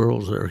fox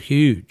squirrels that are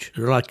huge.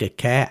 They're like a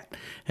cat,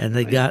 and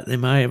they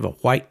might have a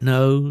white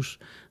nose.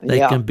 They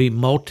can be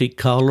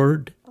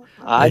multicolored.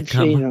 I've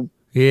seen them.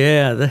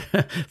 Yeah, the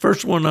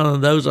first one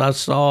of those I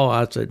saw,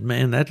 I said,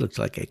 "Man, that looks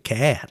like a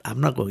cat. I'm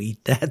not going to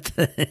eat that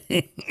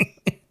thing."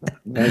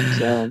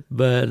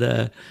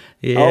 But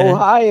yeah,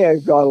 Ohio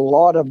got a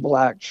lot of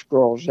black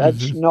squirrels.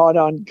 That's not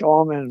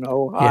uncommon in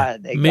Ohio.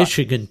 yeah,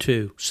 Michigan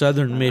too,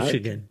 southern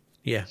Michigan.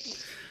 Yeah,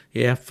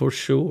 yeah, for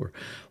sure.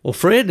 Well,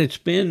 Fred, it's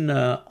been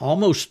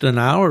almost an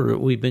hour that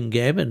we've been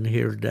gabbing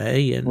here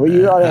today, and well,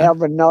 you ought to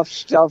have enough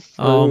stuff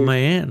for oh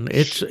man,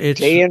 it's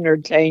to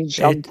entertain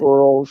some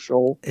poor old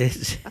soul.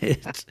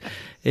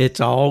 It's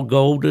all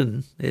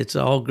golden. It's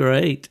all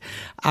great.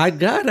 I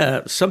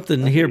got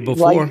something here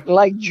before,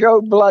 like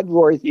Joe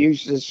Bloodworth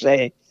used to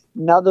say,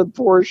 another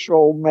poor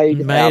soul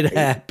made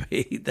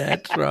happy.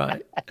 That's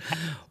right.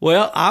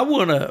 Well, I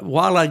want to,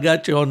 while I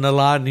got you on the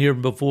line here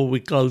before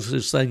we close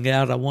this thing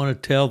out, I want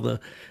to tell the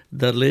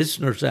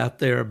listeners out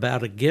there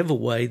about a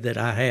giveaway that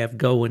I have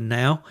going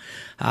now.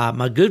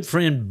 My good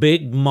friend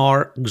Big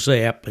Mark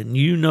Zepp, and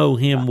you know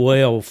him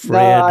well,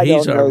 Fred. No, I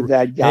don't know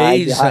that guy.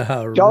 He's a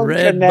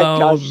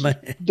Redbone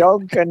man.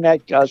 Don't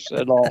connect us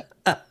at all.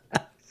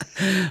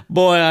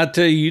 Boy, I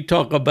tell you, you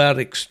talk about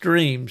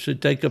extremes. To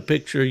take a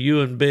picture of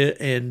you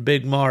and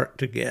Big Mark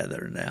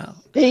together now.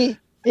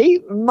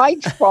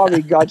 Mike's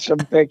probably got some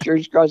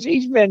pictures because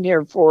he's been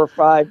here 4 or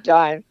 5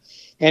 times,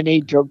 and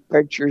he took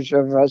pictures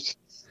of us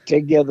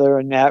together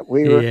and that.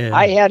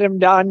 I had him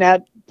down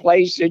that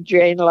place that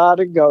you ain't allowed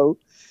to go,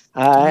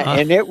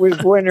 and it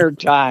was winter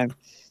time.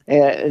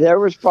 There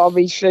was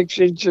probably 6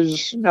 inches of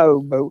snow,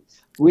 but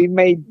we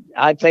made,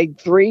 I think,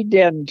 3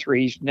 den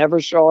trees. Never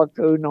saw a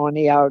coon on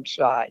the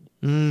outside.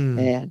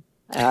 And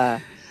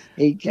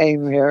he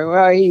came here.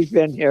 Well, he's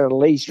been here at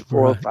least 4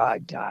 or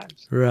 5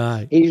 times.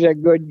 Right. He's a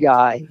good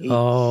guy.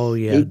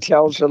 He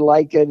tells it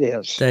like it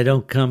is. They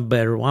don't come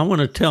better. Well, I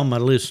want to tell my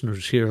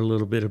listeners here a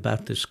little bit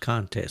about this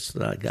contest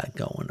that I got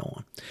going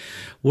on.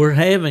 We're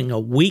having a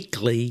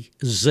weekly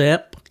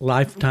Zepp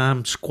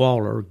Lifetime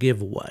Squaller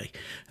giveaway.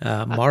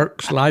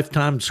 Mark's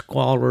Lifetime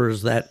Squaller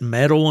is that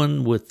metal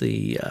one with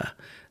the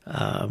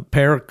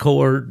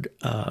paracord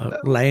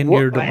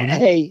lanyard on it.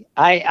 Hey,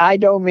 I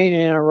don't mean to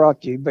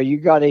interrupt you, but you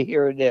got to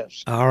hear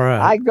this. All right.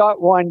 I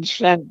got one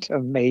sent to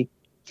me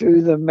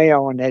through the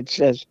mail, and it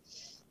says,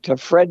 to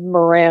Fred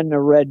Moran, the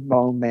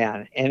Redbone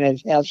man, and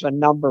it has a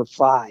number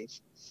 5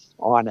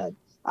 on it.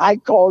 I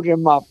called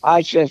him up.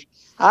 I said,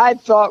 I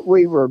thought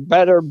we were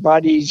better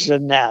buddies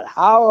than that.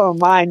 How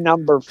am I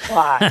number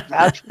 5?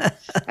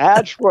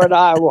 That's what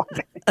I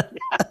wanted.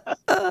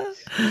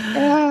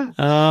 Yeah.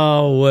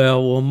 Oh,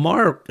 well,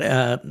 Mark,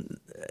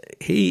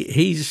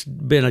 he's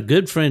been a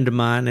good friend of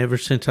mine ever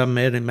since I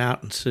met him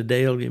out in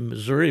Sedalia,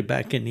 Missouri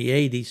back in the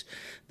 80s,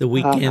 the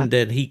weekend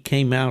that he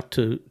came out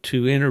to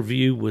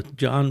interview with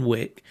John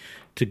Wick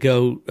to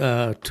go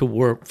to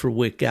work for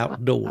Wick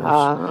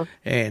Outdoors.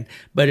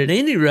 But at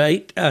any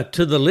rate,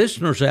 to the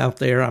listeners out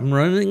there, I'm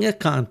running a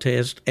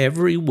contest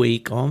every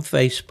week on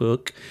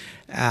Facebook,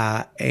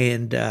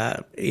 and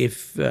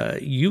if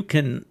you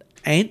can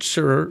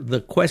answer the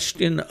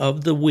question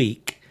of the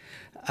week,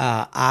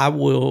 I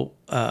will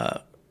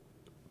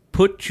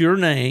put your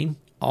name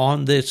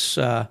on this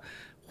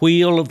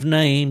wheel of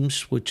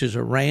names, which is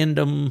a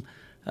random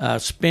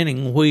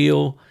spinning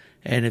wheel.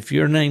 And if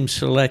your name's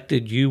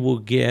selected, you will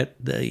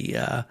get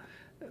the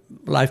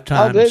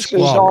Lifetime This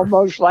Squaller. is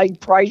almost like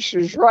Price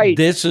is Right.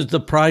 This is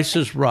the Price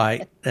is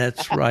Right.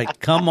 That's right.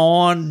 Come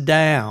on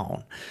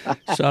down.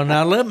 So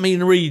now let me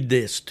read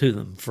this to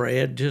them,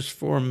 Fred, just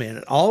for a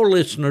minute. All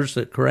listeners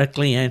that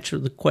correctly answer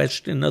the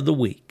question of the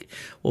week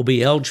will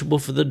be eligible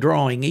for the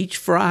drawing each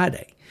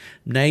Friday.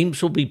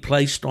 Names will be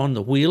placed on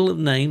the Wheel of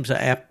Names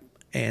app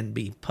and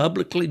be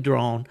publicly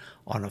drawn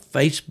on a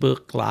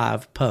Facebook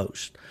Live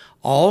post.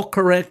 All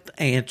correct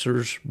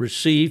answers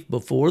received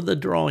before the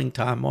drawing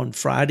time on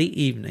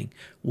Friday evening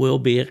will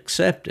be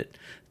accepted.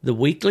 The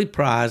weekly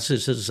prize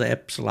is a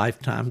Zepp's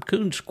Lifetime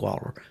Coon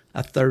Squaller,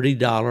 a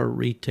 $30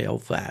 retail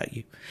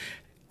value.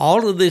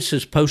 All of this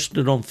is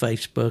posted on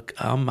Facebook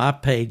on my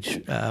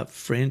page,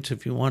 friends.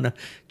 If you want to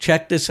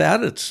check this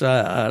out, it's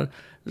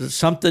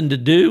something to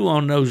do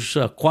on those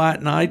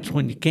quiet nights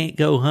when you can't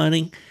go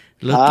hunting.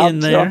 Look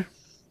in there.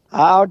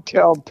 I'll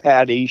tell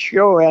Patty.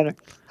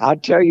 I'll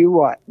tell you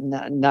what.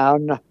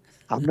 No,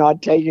 I'm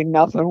not taking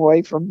nothing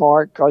away from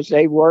Mark because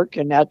they work,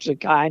 and that's the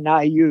kind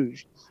I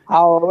use.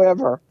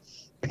 However,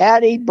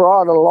 Patty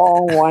brought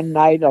along one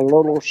night a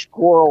little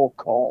squirrel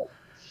call.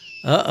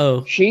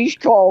 Uh-oh. She's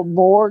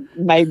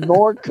made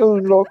more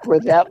coon look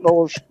with that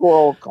little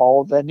squirrel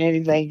call than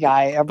anything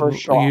I ever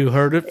saw. You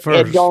heard it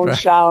first. It don't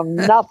sound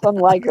nothing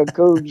like a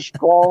coon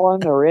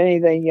squalling or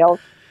anything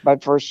else,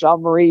 but for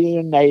some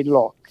reason they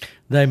look.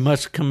 They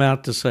must come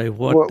out to say,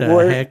 what the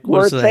heck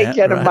was that? We're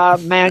thinking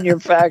about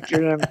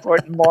manufacturing and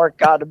putting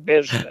Mark out of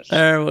business.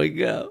 There we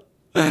go.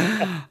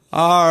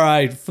 All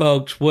right,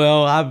 folks.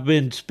 Well, I've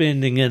been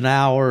spending an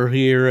hour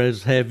here,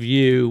 as have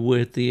you,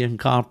 with the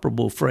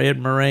incomparable Fred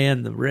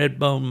Moran, the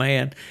Redbone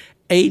man,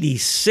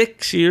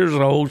 86 years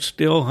old,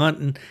 still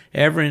hunting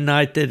every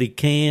night that he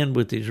can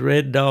with his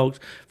red dogs.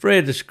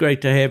 Fred, it's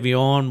great to have you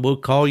on. We'll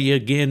call you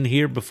again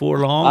here before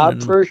long. I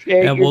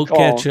appreciate and your we'll call.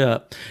 catch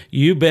up.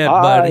 You bet,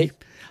 All buddy. right.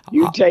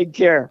 You take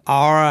care.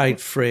 All right,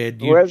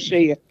 Fred. We'll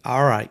see you.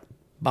 All right.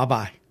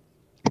 Bye-bye.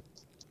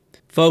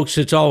 Folks,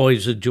 it's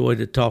always a joy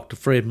to talk to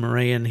Fred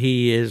Moran.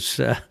 He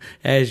is,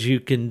 as you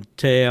can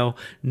tell,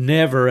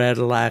 never at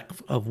a lack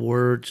of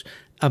words.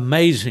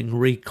 Amazing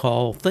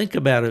recall. Think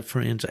about it,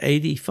 friends.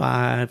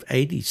 85,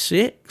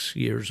 86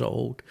 years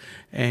old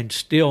and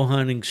still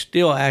hunting,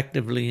 still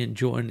actively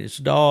enjoying his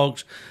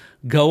dogs,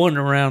 going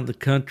around the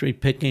country,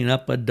 picking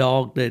up a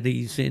dog that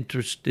he's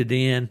interested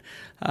in.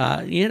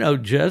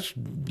 Just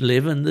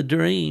living the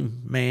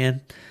dream,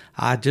 man.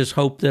 I just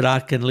hope that I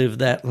can live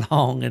that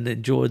long and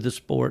enjoy the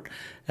sport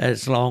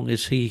as long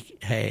as he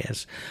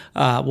has.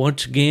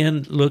 Once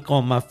again, look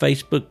on my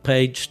Facebook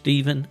page,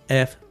 Stephen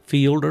F.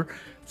 Fielder,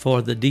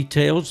 for the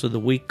details of the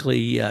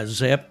weekly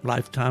ZEP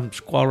Lifetime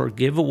Squaller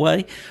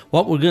giveaway.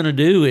 What we're going to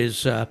do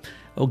is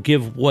we'll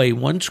give away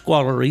one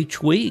squaller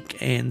each week,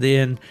 and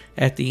then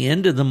at the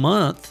end of the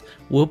month,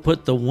 we'll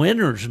put the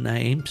winners'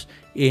 names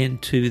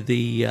into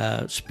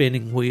the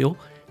spinning wheel,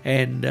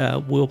 and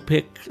we'll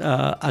pick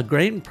a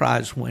grand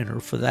prize winner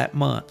for that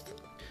month.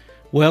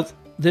 Well,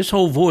 this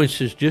whole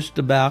voice is just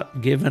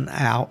about given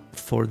out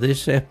for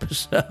this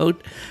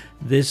episode.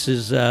 This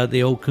is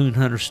the old coon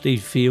hunter,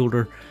 Steve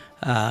Fielder.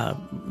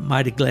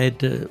 Mighty glad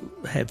to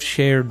have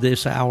shared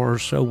this hour or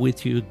so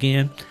with you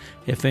again.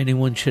 If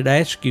anyone should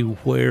ask you,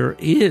 where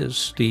is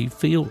Steve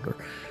Fielder?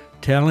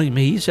 Tell him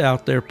he's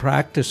out there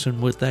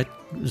practicing with that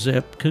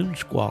Zep coon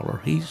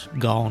squaller. He's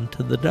gone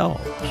to the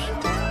dogs.